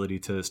have the ability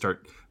to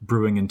start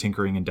brewing and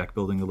tinkering and deck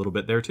building a little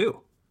bit there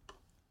too.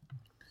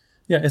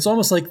 Yeah, it's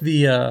almost like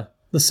the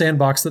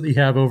sandbox that you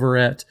have over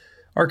at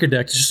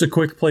Archidekt. It's just a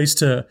quick place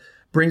to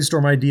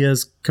brainstorm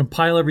ideas,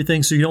 compile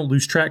everything so you don't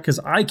lose track, because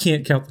I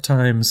can't count the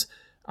times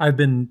I've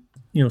been,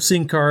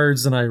 seeing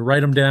cards and I write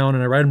them down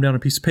on a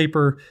piece of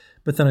paper,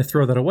 but then I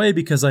throw that away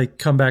because I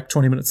come back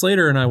 20 minutes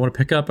later and I want to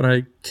pick up and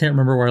I can't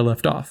remember where I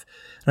left off.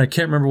 And I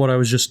can't remember what I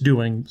was just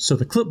doing. So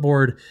the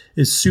clipboard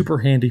is super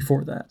handy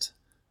for that.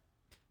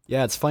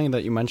 Yeah, it's funny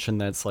that you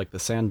mentioned that it's like the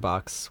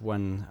sandbox.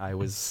 When I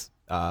was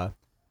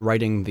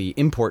writing the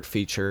import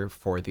feature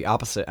for the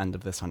opposite end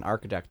of this on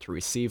Archidekt to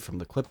receive from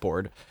the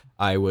clipboard,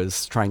 I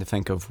was trying to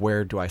think of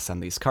where do I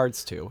send these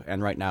cards to,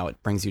 and right now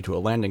it brings you to a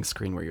landing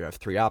screen where you have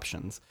three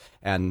options,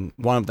 and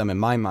one of them in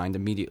my mind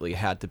immediately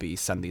had to be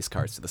send these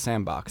cards to the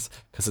sandbox,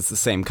 because it's the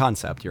same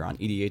concept. You're on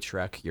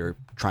EDHREC, you're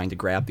trying to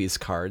grab these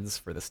cards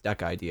for this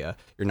deck idea,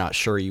 you're not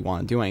sure you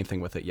want to do anything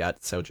with it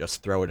yet, so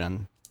just throw it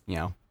in,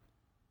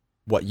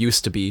 what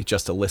used to be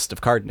just a list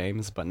of card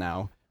names, but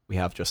now we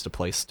have just a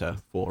place to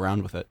fool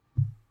around with it.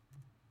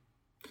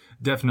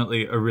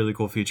 Definitely a really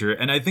cool feature,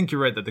 and I think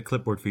you're right that the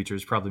clipboard feature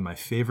is probably my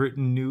favorite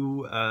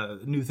new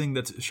thing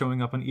that's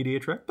showing up on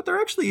EDHREC, but there are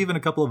actually even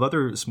a couple of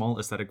other small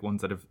aesthetic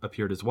ones that have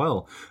appeared as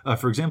well.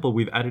 For example,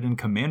 we've added in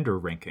commander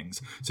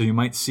rankings, so you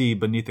might see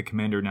beneath the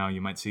commander now, you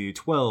might see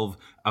 12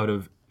 out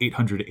of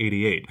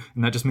 888,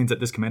 and that just means that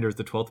this commander is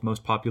the 12th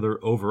most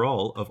popular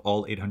overall of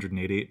all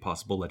 888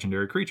 possible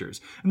legendary creatures.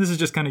 And this is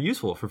just kind of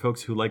useful for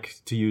folks who like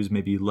to use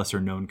maybe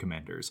lesser known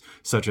commanders,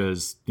 such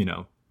as,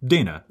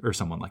 Dana or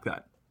someone like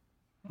that.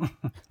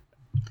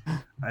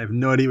 I have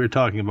no idea what you're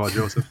talking about,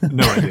 Joseph.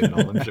 No idea at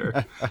all, I'm sure.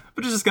 But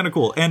it's just kind of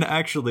cool. And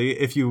actually,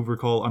 if you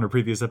recall on our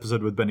previous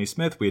episode with Benny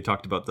Smith, we had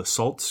talked about the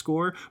salt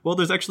score. Well,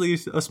 there's actually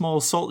a small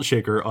salt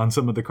shaker on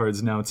some of the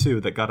cards now, too,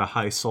 that got a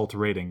high salt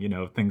rating.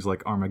 Things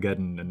like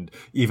Armageddon and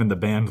even the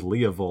band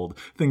Leovold,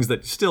 things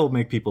that still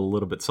make people a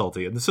little bit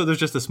salty. And so there's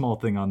just a small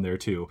thing on there,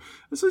 too.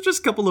 So just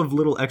a couple of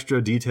little extra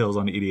details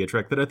on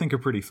EDHREC that I think are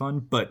pretty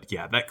fun. But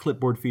yeah, that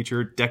clipboard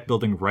feature, deck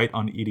building right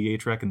on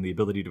EDHREC, and the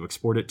ability to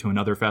export it to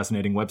another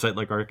fascinating website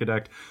like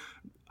Archidekt.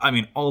 I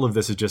mean, all of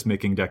this is just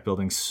making deck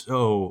building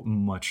so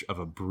much of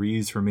a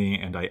breeze for me,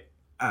 and I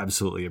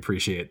absolutely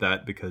appreciate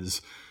that, because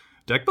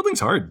deck building's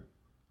hard.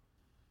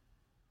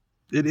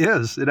 It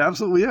is. It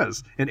absolutely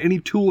is. And any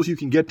tools you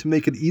can get to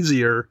make it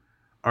easier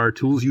are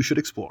tools you should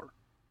explore.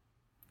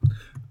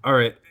 All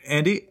right,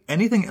 Andy,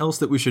 anything else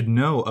that we should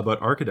know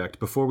about Archidekt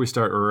before we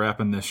start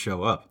wrapping this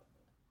show up?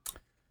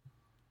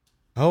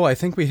 Oh, I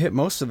think we hit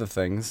most of the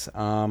things.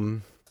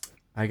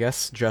 I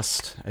guess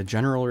just a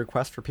general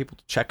request for people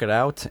to check it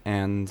out,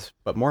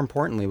 but more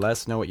importantly, let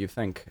us know what you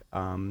think.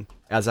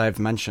 As I've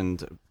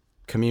mentioned,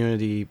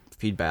 community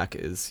feedback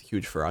is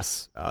huge for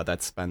us.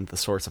 That's been the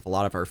source of a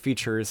lot of our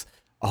features,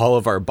 all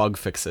of our bug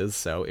fixes.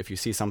 So if you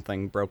see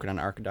something broken on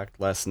Archidekt,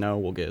 let us know.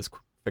 We'll get it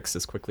fixed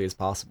as quickly as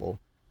possible.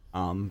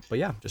 But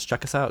yeah, just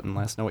check us out and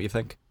let us know what you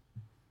think.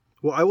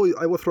 Well, I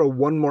will throw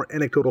one more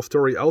anecdotal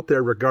story out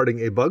there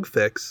regarding a bug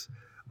fix.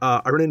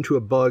 I ran into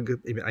a bug,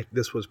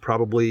 this was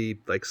probably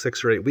like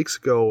 6 or 8 weeks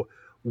ago,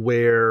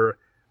 where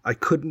I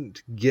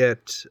couldn't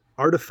get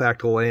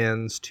artifact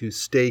lands to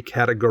stay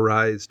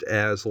categorized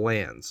as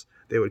lands.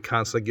 They would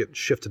constantly get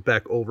shifted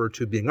back over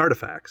to being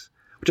artifacts,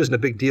 which isn't a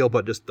big deal,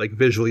 but just like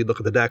visually look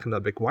at the deck and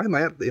I'm like, why am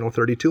I at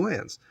 32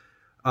 lands?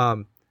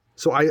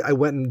 So I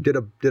went and did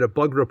a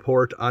bug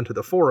report onto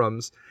the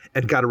forums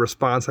and got a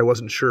response. I'm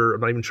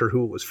not even sure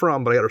who it was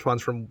from, but I got a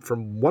response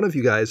from one of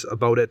you guys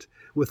about it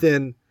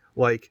within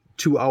like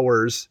 2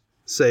 hours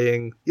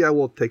saying, yeah,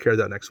 we'll take care of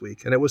that next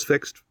week. And it was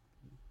fixed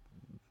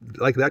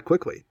like that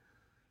quickly.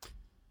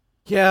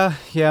 Yeah,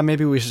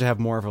 maybe we should have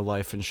more of a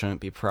life and shouldn't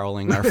be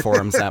prowling our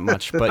forums that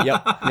much. But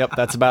yep,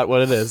 that's about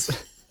what it is.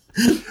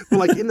 Well,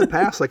 like in the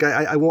past, like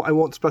I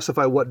won't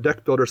specify what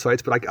deck builder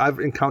sites, but I've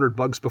encountered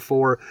bugs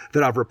before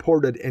that I've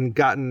reported and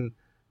gotten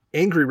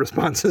angry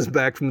responses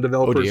back from the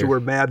developers who were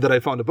mad that I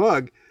found a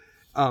bug.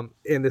 And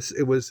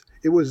it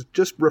was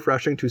just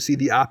refreshing to see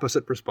the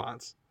opposite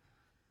response.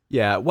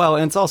 Yeah, well,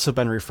 and it's also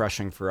been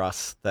refreshing for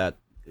us that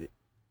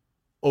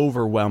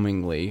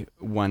overwhelmingly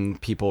when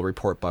people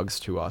report bugs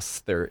to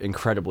us, they're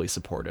incredibly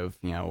supportive.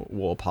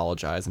 We'll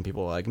apologize and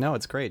people are like, no,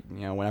 it's great.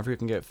 Whenever you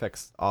can get it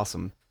fixed,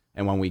 awesome.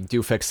 And when we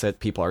do fix it,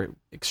 people are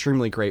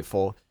extremely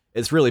grateful.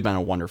 It's really been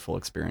a wonderful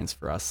experience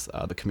for us.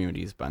 The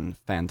community's been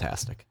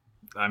fantastic.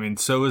 I mean,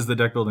 so is the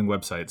deck building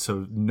website,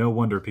 so no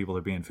wonder people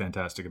are being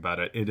fantastic about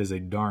it. It is a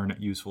darn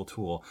useful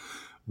tool.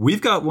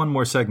 We've got one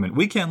more segment.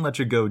 We can't let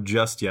you go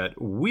just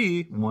yet.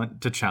 We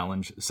want to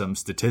challenge some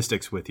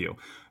statistics with you.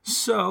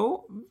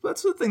 So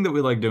that's the thing that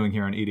we like doing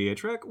here on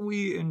EDHREC.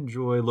 We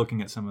enjoy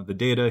looking at some of the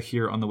data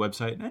here on the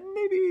website and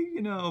maybe,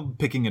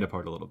 picking it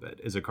apart a little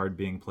bit. Is a card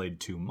being played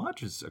too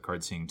much? Is a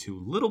card seeing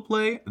too little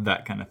play?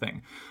 That kind of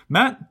thing.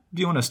 Matt, do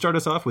you want to start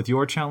us off with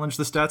your challenge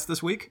the stats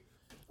this week?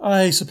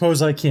 I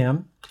suppose I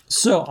can.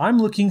 So I'm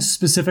looking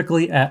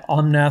specifically at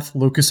Omnath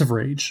Locus of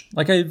Rage.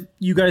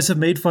 You guys have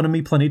made fun of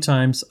me plenty of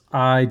times.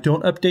 I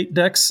don't update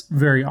decks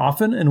very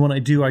often, and when I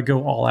do, I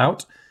go all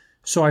out.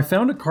 So I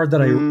found a card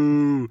that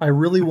I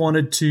really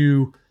wanted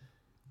to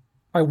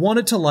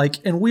like,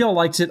 and we all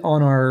liked it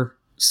on our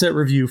set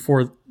review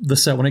for the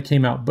set when it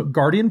came out, but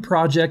Guardian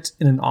Project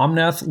in an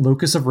Omnath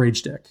Locus of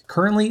Rage deck.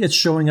 Currently, it's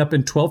showing up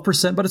in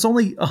 12%, but it's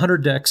only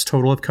 100 decks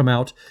total have come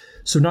out,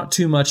 so not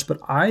too much, but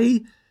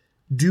I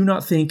do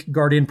not think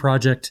Guardian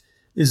Project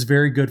is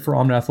very good for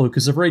Omnath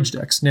Locus of Rage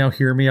decks. Now,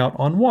 hear me out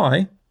on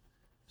why.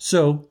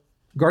 So,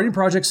 Guardian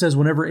Project says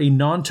whenever a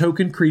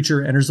non-token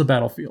creature enters the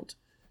battlefield.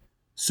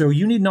 So,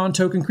 you need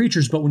non-token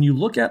creatures, but when you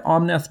look at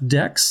Omnath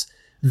decks,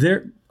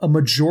 a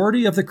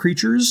majority of the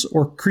creatures,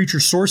 or creature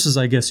sources,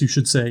 I guess you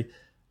should say,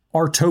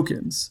 are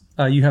tokens.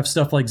 You have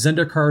stuff like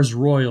Zendakar's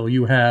Royal,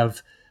 you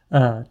have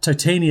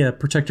Titania,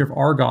 Protector of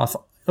Argoth,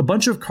 a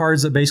bunch of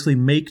cards that basically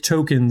make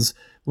tokens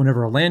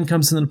whenever a land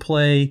comes into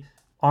play.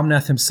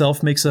 Omnath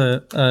himself makes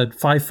a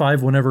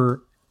 5/5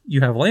 whenever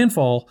you have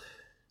landfall.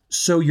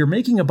 So you're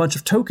making a bunch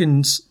of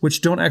tokens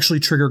which don't actually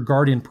trigger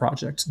Guardian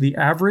Project. The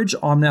average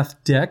Omnath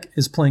deck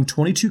is playing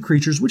 22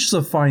 creatures, which is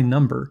a fine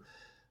number.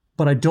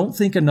 But I don't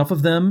think enough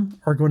of them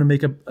are going to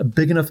make a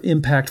big enough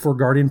impact for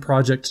Guardian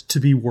Project to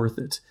be worth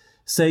it.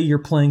 Say you're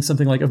playing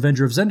something like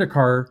Avenger of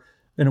Zendikar,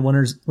 and when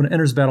it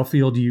enters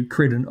battlefield, you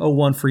create an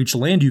 0/1 for each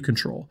land you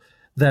control.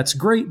 That's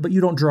great, but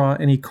you don't draw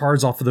any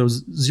cards off of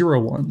those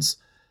 0/1s.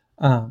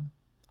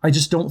 I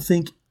just don't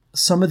think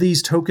some of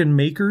these token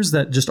makers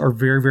that just are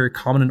very, very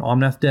common in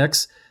Omnath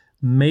decks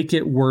make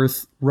it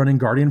worth running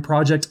Guardian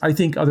Project. I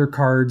think other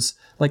cards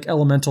like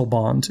Elemental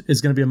Bond is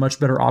going to be a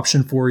much better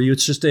option for you.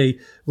 It's just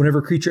whenever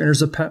a creature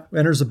enters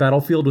a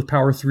battlefield with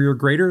power 3 or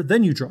greater,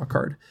 then you draw a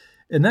card.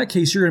 In that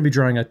case, you're going to be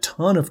drawing a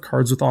ton of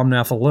cards with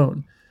Omnath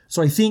alone.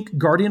 So I think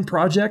Guardian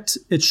Project,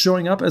 it's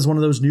showing up as one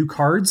of those new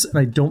cards, and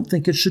I don't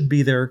think it should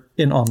be there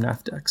in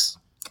Omnath decks.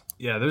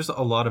 Yeah, there's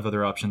a lot of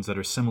other options that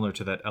are similar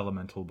to that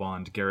Elemental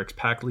Bond, Garrick's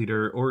Pack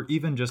Leader, or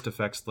even just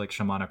effects like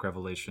Shamanic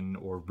Revelation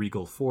or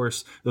Regal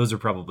Force. Those are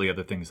probably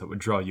other things that would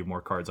draw you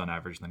more cards on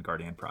average than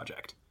Guardian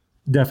Project.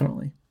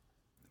 Definitely.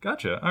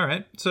 Gotcha. All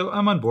right. So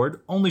I'm on board.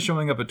 Only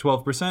showing up at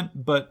 12%,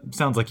 but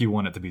sounds like you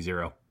want it to be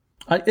 0.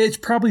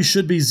 It probably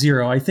should be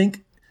 0. I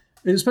think,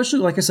 especially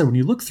like I said, when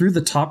you look through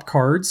the top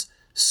cards,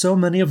 so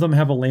many of them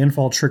have a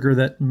landfall trigger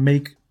that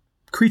make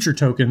creature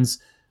tokens.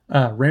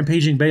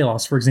 Rampaging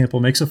Balos, for example,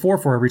 makes a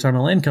 4/4 every time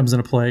a land comes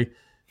into play.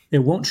 It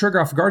won't trigger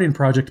off Guardian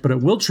Project, but it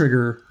will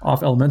trigger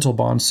off Elemental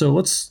Bond. So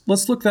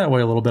let's look that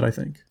way a little bit, I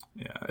think.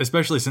 Yeah,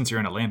 especially since you're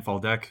in a landfall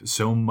deck,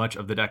 so much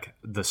of the deck,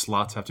 the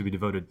slots have to be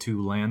devoted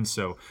to lands,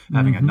 so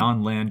having a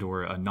non-land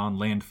or a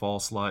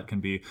non-landfall slot can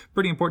be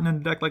pretty important in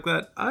a deck like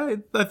that. I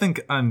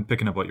think I'm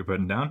picking up what you're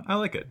putting down. I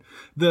like it.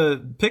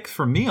 The pick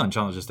for me on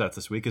Challenge of Stats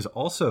this week is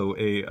also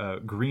a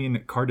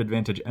green card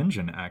advantage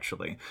engine,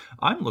 actually.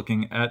 I'm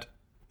looking at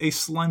a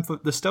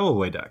Slimefoot the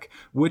Stowaway deck,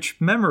 which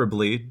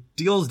memorably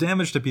deals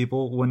damage to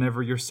people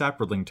whenever your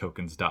Saproling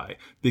tokens die,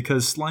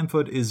 because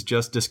Slimefoot is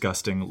just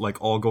disgusting,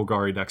 like all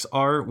Golgari decks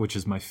are, which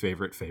is my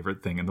favorite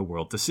thing in the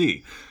world to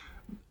see.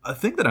 A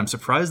thing that I'm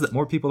surprised that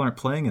more people aren't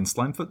playing in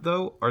Slimefoot,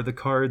 though, are the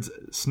cards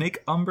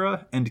Snake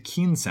Umbra and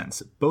Keen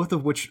Sense, both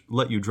of which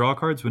let you draw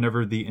cards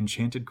whenever the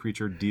enchanted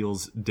creature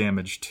deals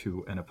damage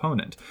to an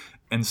opponent.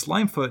 And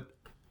Slimefoot,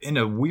 in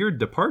a weird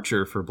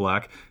departure for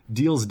Black,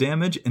 deals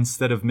damage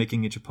instead of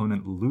making each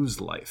opponent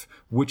lose life,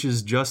 which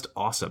is just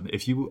awesome.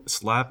 If you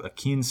slap a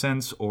Keen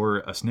Sense or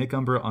a Snake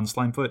Umbra on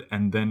Slimefoot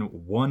and then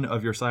one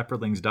of your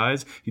Saprolings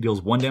dies, he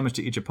deals 1 damage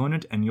to each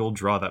opponent and you'll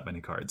draw that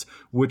many cards,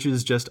 which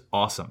is just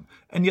awesome.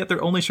 And yet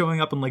they're only showing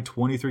up in like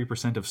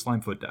 23% of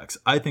Slimefoot decks.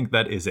 I think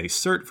that is a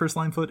cert for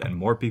Slimefoot and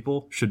more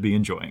people should be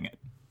enjoying it.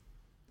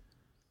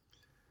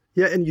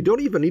 Yeah, and you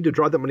don't even need to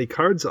draw that many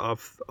cards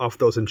off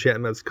those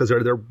enchantments because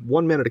they're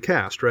 1 mana to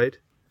cast, right?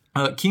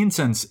 Keen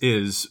Sense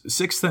is...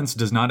 Sixth Sense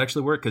does not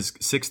actually work because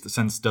Sixth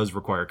Sense does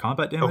require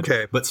combat damage.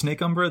 Okay. But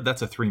Snake Umbra,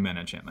 that's a 3-mana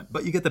enchantment.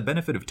 But you get the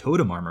benefit of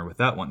Totem Armor with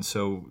that one.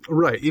 So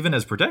right. Even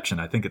as protection,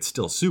 I think it's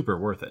still super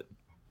worth it.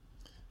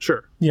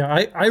 Sure. Yeah,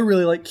 I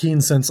really like Keen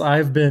Sense.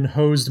 I've been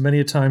hosed many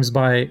a times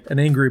by an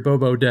Angry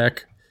Bobo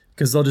deck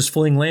because they'll just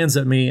fling lands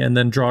at me and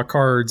then draw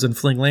cards and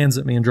fling lands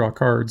at me and draw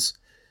cards.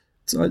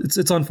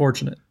 It's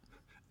unfortunate.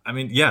 I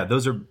mean, yeah,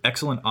 those are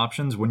excellent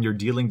options when you're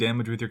dealing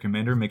damage with your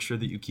commander. Make sure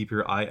that you keep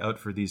your eye out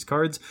for these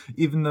cards.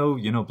 Even though,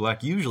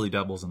 Black usually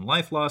doubles in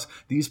life loss,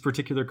 these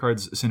particular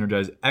cards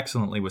synergize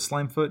excellently with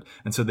Slimefoot,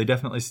 and so they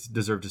definitely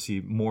deserve to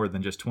see more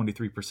than just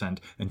 23%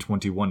 and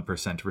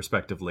 21%,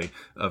 respectively,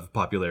 of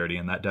popularity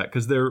in that deck,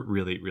 because they're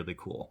really, really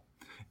cool.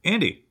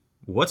 Andy,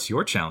 what's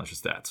your challenge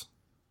stats?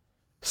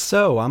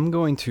 So, I'm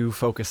going to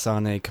focus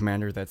on a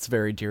commander that's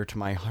very dear to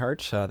my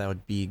heart. That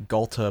would be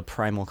Ghalta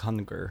Primal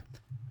Hunger.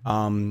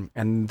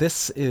 And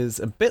this is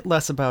a bit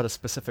less about a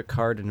specific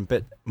card and a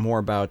bit more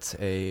about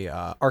a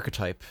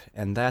archetype,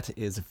 and that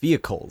is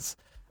vehicles.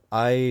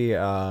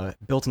 I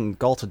built a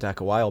Ghalta deck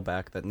a while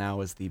back that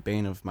now is the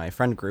bane of my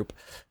friend group,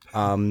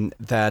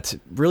 that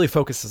really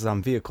focuses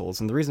on vehicles.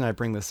 And the reason I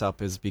bring this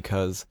up is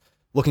because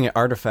looking at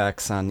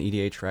artifacts on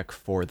EDHREC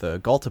for the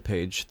Ghalta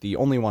page, the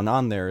only one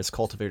on there is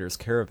Cultivator's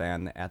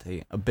Caravan at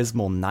a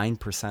abysmal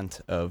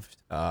 9% of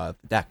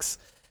decks.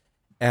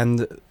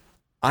 And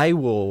I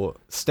will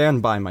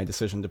stand by my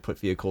decision to put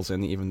vehicles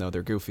in, even though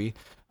they're goofy,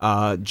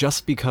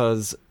 just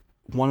because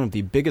one of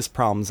the biggest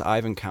problems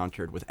I've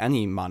encountered with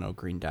any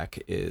mono-green deck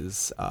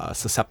is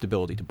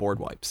susceptibility to board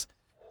wipes.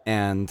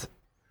 And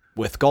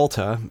with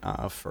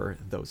Ghalta, for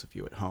those of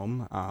you at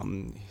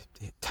home,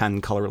 10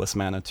 colorless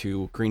mana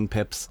to green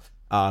pips,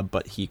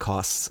 but he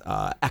costs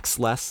X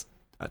less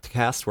to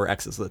cast, where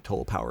X is the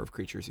total power of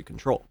creatures you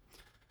control.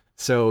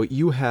 So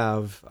you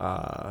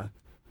have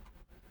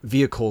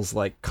vehicles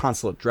like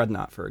Consulate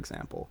Dreadnought, for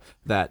example,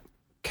 that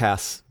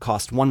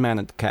cost 1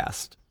 mana to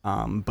cast,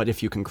 but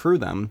if you can crew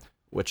them,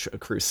 which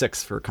accrues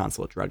 6 for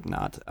Consulate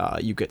Dreadnought,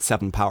 you get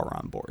 7 power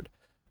on board.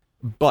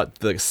 But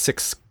the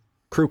 6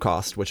 crew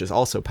cost, which is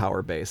also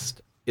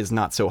power-based, is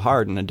not so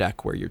hard in a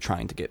deck where you're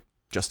trying to get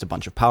just a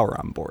bunch of power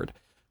on board.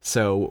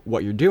 So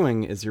what you're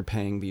doing is you're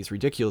paying these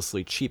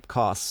ridiculously cheap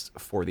costs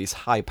for these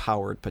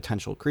high-powered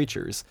potential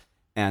creatures.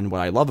 And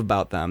what I love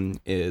about them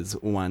is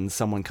when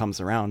someone comes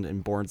around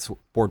and board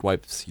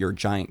wipes your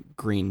giant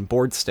green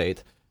board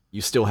state, you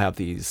still have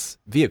these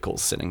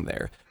vehicles sitting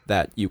there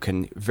that you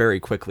can very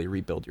quickly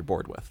rebuild your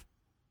board with.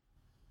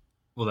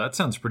 Well, that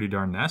sounds pretty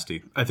darn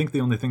nasty. I think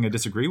the only thing I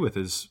disagree with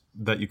is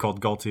that you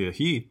called Ghalta a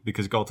he,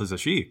 because Ghalta's a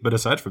she. But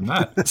aside from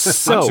that, I'm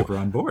super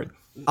on board.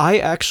 I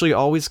actually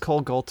always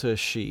call Ghalta a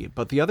she,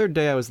 but the other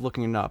day I was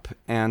looking it up,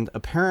 and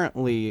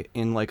apparently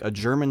in like a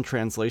German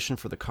translation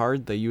for the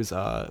card, they use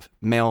a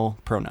male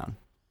pronoun.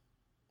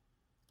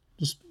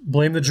 Just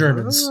blame the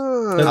Germans.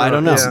 I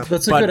don't know.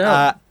 That's a good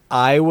out.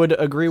 I would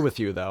agree with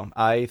you, though.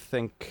 I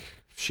think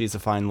she's a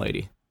fine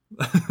lady.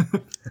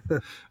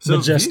 So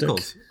Majestic.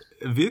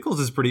 Vehicles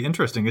is pretty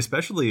interesting,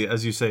 especially,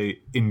 as you say,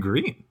 in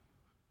green.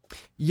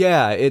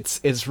 Yeah,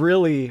 it's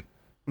really,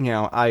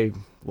 I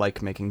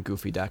like making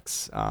goofy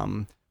decks.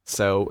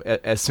 So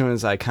as soon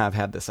as I kind of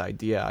had this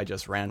idea, I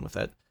just ran with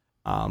it.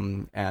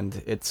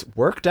 And it's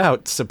worked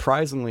out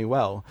surprisingly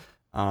well,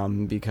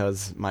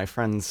 because my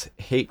friends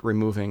hate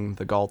removing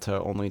the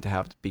Ghalta only to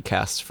have to be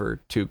cast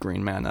for 2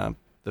 green mana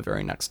the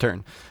very next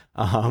turn.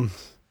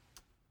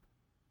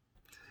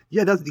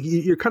 Yeah,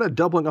 you're kind of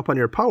doubling up on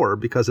your power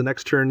because the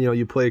next turn,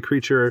 you play a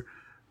creature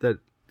that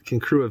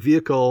can crew a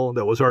vehicle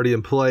that was already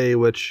in play,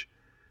 which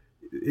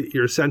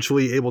you're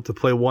essentially able to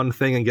play one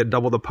thing and get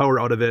double the power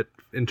out of it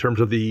in terms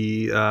of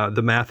the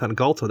math on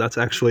Ghalta.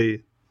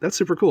 That's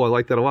super cool. I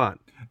like that a lot.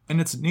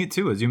 And it's neat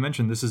too, as you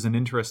mentioned, this is an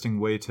interesting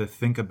way to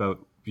think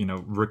about,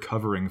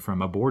 recovering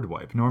from a board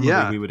wipe.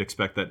 Normally we would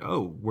expect that,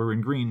 we're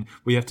in green,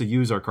 we have to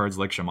use our cards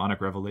like Shamanic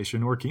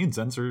Revelation or Keen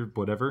Sense or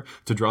whatever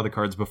to draw the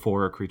cards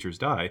before our creatures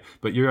die.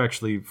 But you're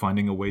actually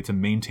finding a way to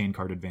maintain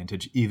card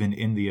advantage even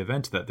in the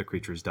event that the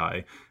creatures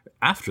die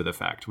after the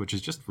fact, which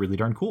is just really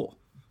darn cool.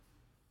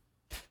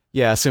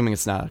 Yeah, assuming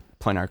it's not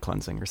planar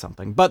cleansing or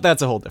something, but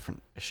that's a whole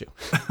different issue.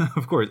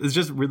 Of course, it's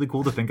just really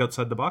cool to think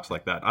outside the box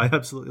like that. I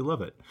absolutely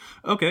love it.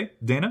 Okay,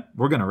 Dana,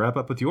 we're going to wrap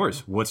up with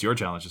yours. What's your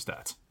challenge of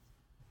stats?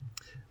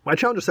 My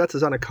challenge of stats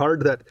is on a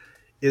card that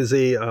is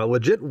a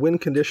legit win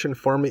condition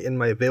for me in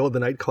my Veil of the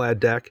Nightclad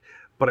deck,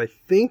 but I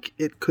think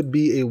it could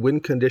be a win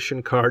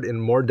condition card in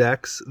more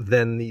decks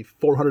than the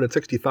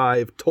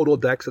 465 total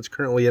decks it's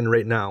currently in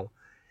right now,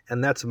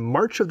 and that's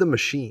March of the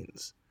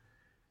Machines.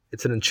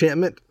 It's an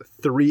enchantment,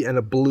 3 and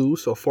a blue,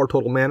 so 4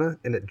 total mana,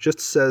 and it just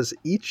says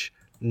each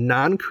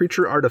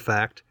non-creature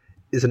artifact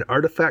is an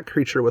artifact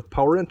creature with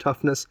power and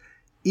toughness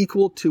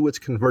equal to its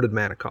converted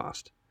mana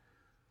cost.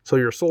 So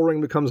your Sol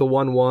Ring becomes a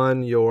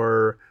 1/1,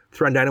 your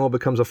Threatened Animal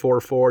becomes a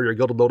 4/4, your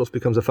Gilded Lotus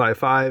becomes a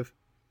 5/5.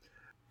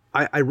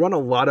 I run a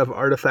lot of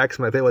artifacts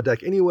in my Vela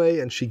deck anyway,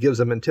 and she gives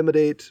them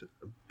Intimidate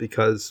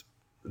because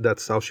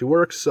that's how she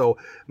works. So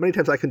many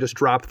times I can just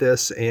drop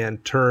this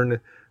and turn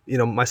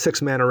my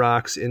 6 mana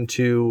rocks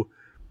into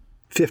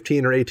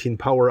 15 or 18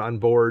 power on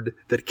board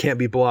that can't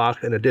be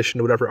blocked in addition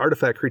to whatever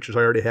artifact creatures I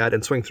already had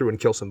and swing through and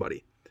kill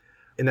somebody.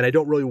 And then I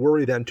don't really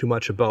worry then too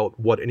much about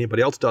what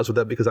anybody else does with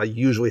it because I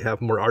usually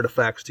have more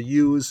artifacts to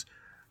use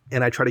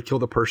and I try to kill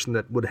the person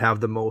that would have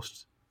the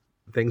most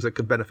things that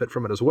could benefit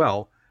from it as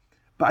well.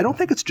 But I don't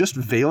think it's just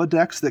Vela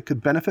decks that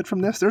could benefit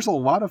from this. There's a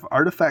lot of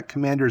artifact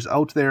commanders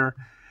out there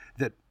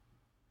that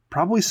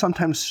probably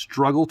sometimes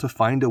struggle to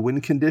find a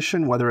win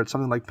condition, whether it's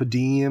something like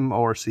Padim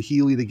or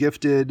Saheeli the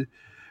Gifted,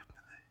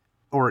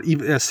 or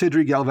even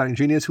Sidri Galvanic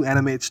Genius, who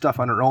animates stuff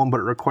on her own, but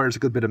it requires a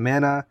good bit of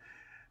mana.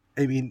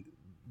 I mean,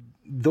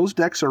 those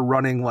decks are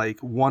running like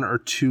 1 or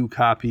 2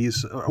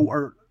 copies,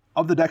 or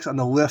of the decks on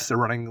the list, they're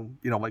running,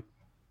 like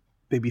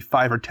maybe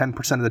 5 or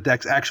 10% of the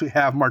decks actually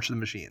have March of the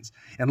Machines.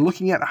 And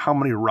looking at how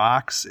many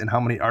rocks and how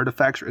many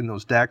artifacts are in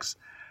those decks,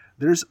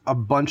 there's a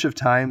bunch of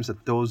times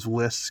that those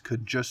lists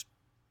could just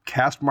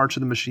cast March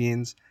of the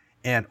Machines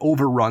and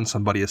overrun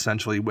somebody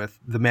essentially with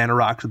the mana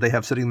rocks that they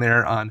have sitting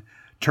there on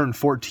turn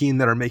 14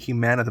 that are making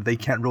mana that they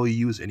can't really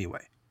use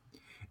anyway.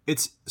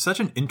 It's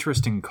such an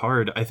interesting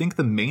card. I think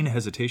the main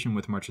hesitation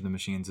with March of the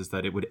Machines is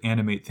that it would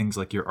animate things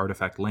like your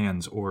artifact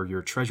lands or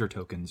your treasure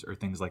tokens or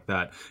things like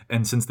that.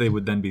 And since they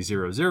would then be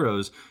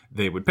 0/0s,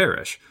 they would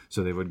perish.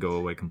 So they would go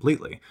away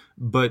completely.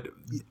 But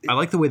I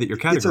like the way that you're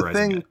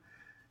categorizing it.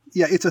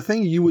 Yeah, it's a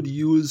thing you would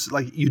use,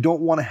 like you don't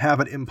want to have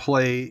it in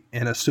play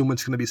and assume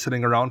it's going to be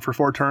sitting around for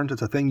 4 turns.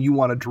 It's a thing you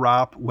want to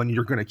drop when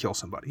you're going to kill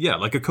somebody. Yeah,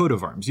 like a Coat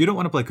of Arms. You don't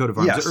want to play Coat of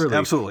Arms early.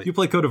 Absolutely. You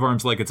play Coat of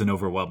Arms like it's an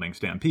overwhelming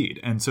stampede.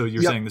 And so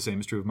you're saying the same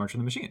is true of March of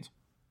the Machines.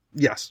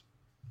 Yes.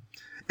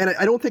 And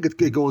I don't think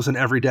it goes in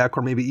every deck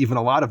or maybe even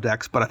a lot of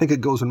decks, but I think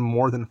it goes in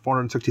more than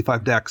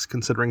 465 decks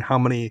considering how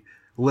many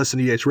lists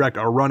in EDHREC'd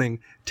are running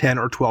 10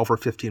 or 12 or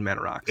 15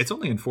 mana rocks. It's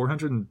only in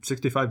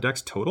 465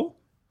 decks total?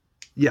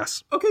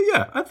 Yes. Okay,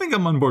 yeah. I think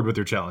I'm on board with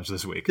your challenge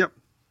this week. Yep.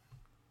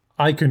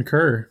 I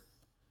concur.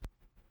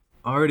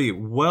 Alrighty.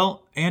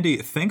 Well, Andy,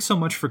 thanks so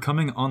much for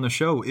coming on the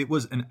show. It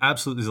was an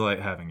absolute delight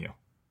having you.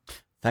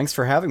 Thanks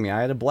for having me.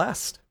 I had a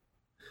blast.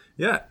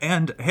 Yeah,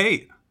 and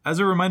hey, as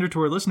a reminder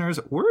to our listeners,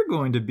 we're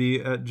going to be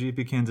at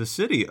GP Kansas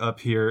City up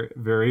here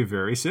very,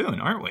 very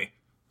soon, aren't we?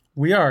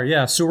 We are,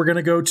 yeah. So we're going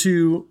to go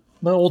to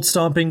my old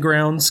stomping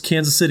grounds,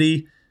 Kansas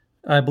City.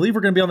 I believe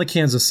we're going to be on the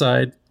Kansas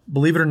side.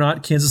 Believe it or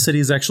not, Kansas City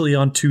is actually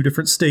on 2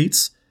 different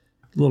states.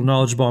 A little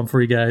knowledge bomb for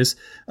you guys.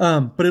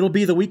 But it'll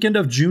be the weekend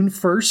of June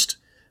 1st.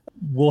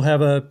 We'll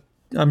have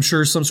I'm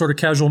sure, some sort of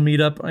casual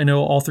meetup. I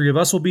know all 3 of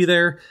us will be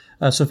there.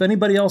 So if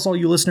anybody else, all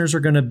you listeners, are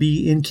going to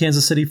be in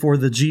Kansas City for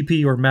the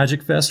GP or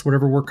Magic Fest,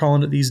 whatever we're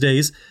calling it these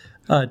days,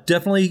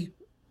 definitely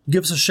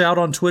give us a shout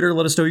on Twitter.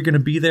 Let us know you're going to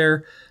be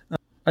there.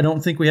 I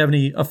don't think we have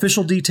any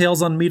official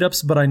details on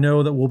meetups, but I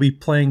know that we'll be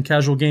playing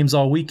casual games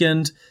all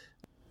weekend.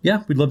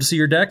 Yeah, we'd love to see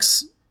your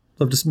decks.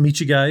 Love to meet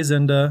you guys,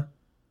 and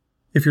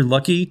if you're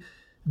lucky,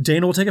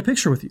 Dana will take a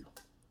picture with you.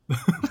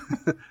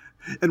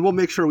 And we'll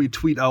make sure we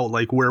tweet out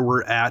like where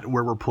we're at,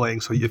 where we're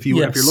playing. So if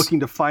you're looking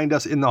to find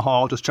us in the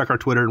hall, just check our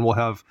Twitter, and we'll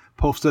have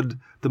posted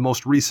the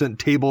most recent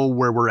table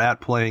where we're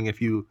at playing.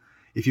 If you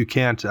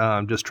can't,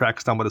 just track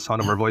us down with the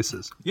sound of our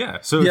voices. Yeah.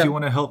 So if you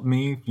want to help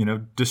me,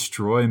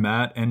 destroy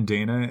Matt and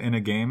Dana in a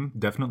game,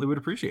 definitely would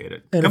appreciate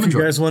it. And if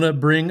you guys want to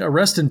bring a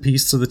rest in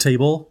peace to the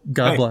table,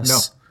 God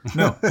bless.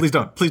 No, please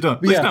don't. Please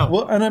don't. Please don't.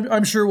 Well, and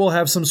I'm sure we'll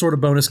have some sort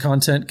of bonus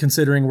content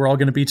considering we're all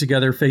going to be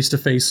together face to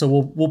face. So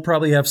we'll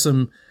probably have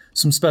some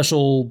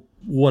special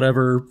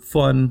whatever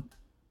fun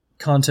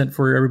content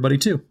for everybody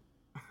too.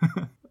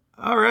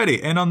 Alrighty,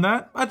 and on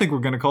that, I think we're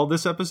going to call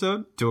this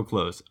episode to a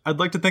close. I'd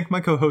like to thank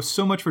my co-hosts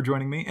so much for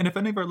joining me, and if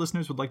any of our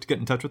listeners would like to get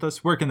in touch with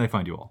us, where can they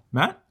find you all?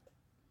 Matt?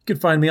 You can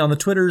find me on the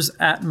Twitters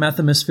at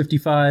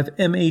Mathimus55,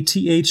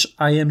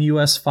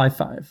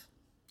 MATHIMUS55.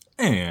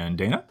 And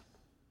Dana?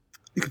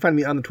 You can find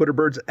me on the Twitter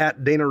birds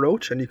at Dana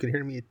Roach, and you can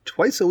hear me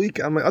twice a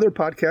week on my other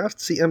podcast,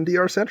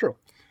 CMDR Central.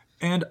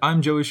 And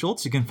I'm Joey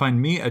Schultz. You can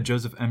find me at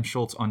Joseph M.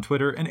 Schultz on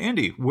Twitter. And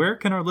Andy, where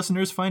can our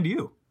listeners find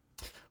you?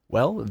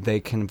 Well, they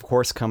can, of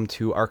course, come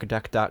to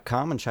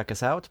Archidekt.com and check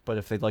us out. But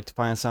if they'd like to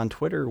find us on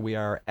Twitter, we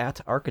are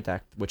at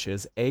Archidekt, which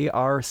is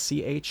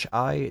ARCHIDEKT.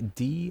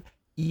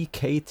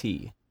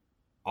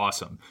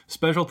 Awesome.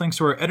 Special thanks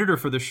to our editor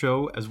for the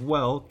show as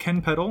well,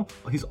 Ken Peddle.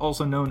 He's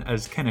also known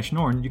as Kenish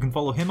Norn. You can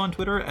follow him on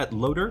Twitter at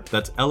Loader,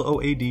 that's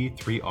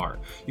LOAD3R.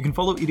 You can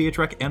follow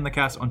EDHREC and the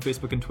cast on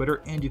Facebook and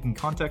Twitter, and you can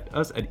contact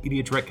us at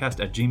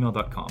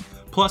EDHRECast@gmail.com.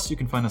 Plus, you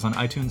can find us on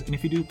iTunes, and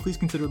if you do, please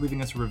consider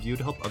leaving us a review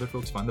to help other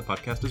folks find the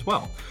podcast as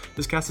well.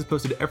 This cast is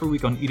posted every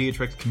week on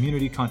EDHREC's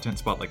Community Content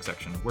Spotlight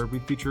section, where we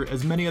feature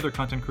as many other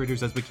content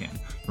creators as we can,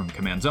 from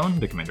Command Zone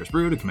to Commander's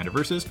Brew to Commander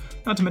Versus,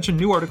 not to mention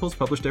new articles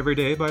published every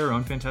day by our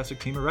own fantastic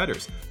team of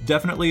writers.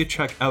 Definitely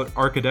check out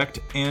Archidekt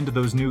and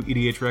those new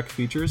EDHREC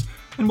features,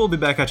 and we'll be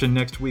back at you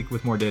next week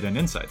with more data and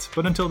insights.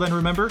 But until then,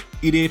 remember,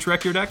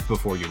 EDHREC your deck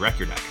before you wreck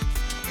your deck.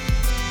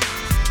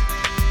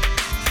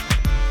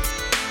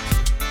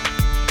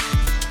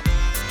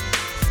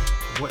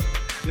 What?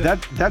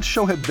 That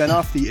show had been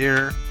off the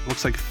air,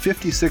 looks like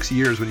 56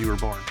 years when you were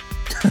born.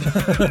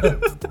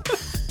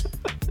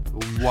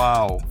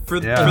 Wow. For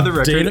the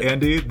record,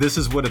 Andy, this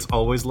is what it's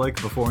always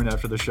like before and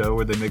after the show,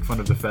 where they make fun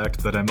of the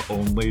fact that I'm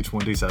only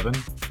 27.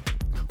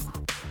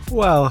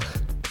 Well,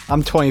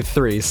 I'm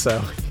 23,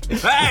 so...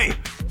 Hey!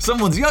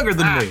 Someone's younger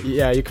than me!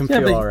 Yeah, you can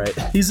feel all right.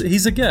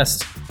 He's a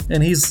guest,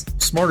 and he's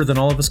smarter than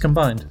all of us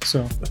combined,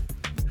 so...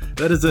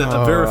 That is a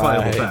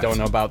verifiable fact. I don't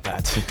know about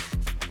that.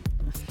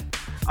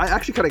 I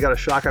actually kind of got a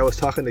shock. I was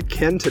talking to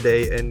Ken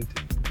today, and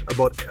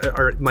about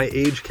my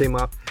age came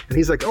up. And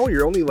he's like, oh,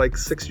 you're only like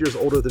 6 years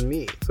older than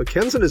me. So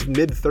Ken's in his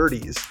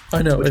mid-30s.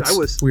 I know,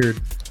 it's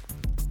weird.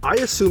 I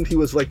assumed he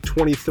was like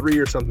 23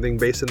 or something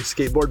based on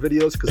skateboard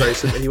videos, because I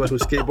assume anyone who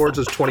skateboards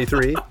is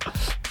 23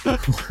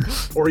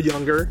 or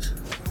younger.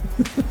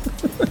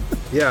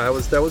 Yeah, that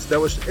was,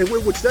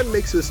 which then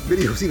makes his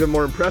videos even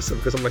more impressive,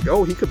 because I'm like,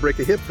 oh, he could break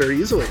a hip very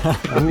easily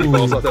if he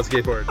falls off that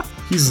skateboard.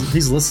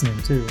 He's listening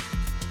too.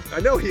 I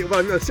know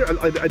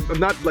I'm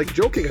not like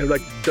joking. I'm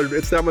like,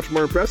 it's that much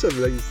more impressive.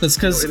 That's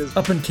because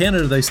up in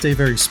Canada they stay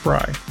very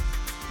spry.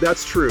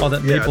 That's true. All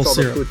that maple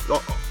syrup.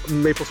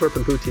 Maple syrup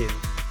and poutine.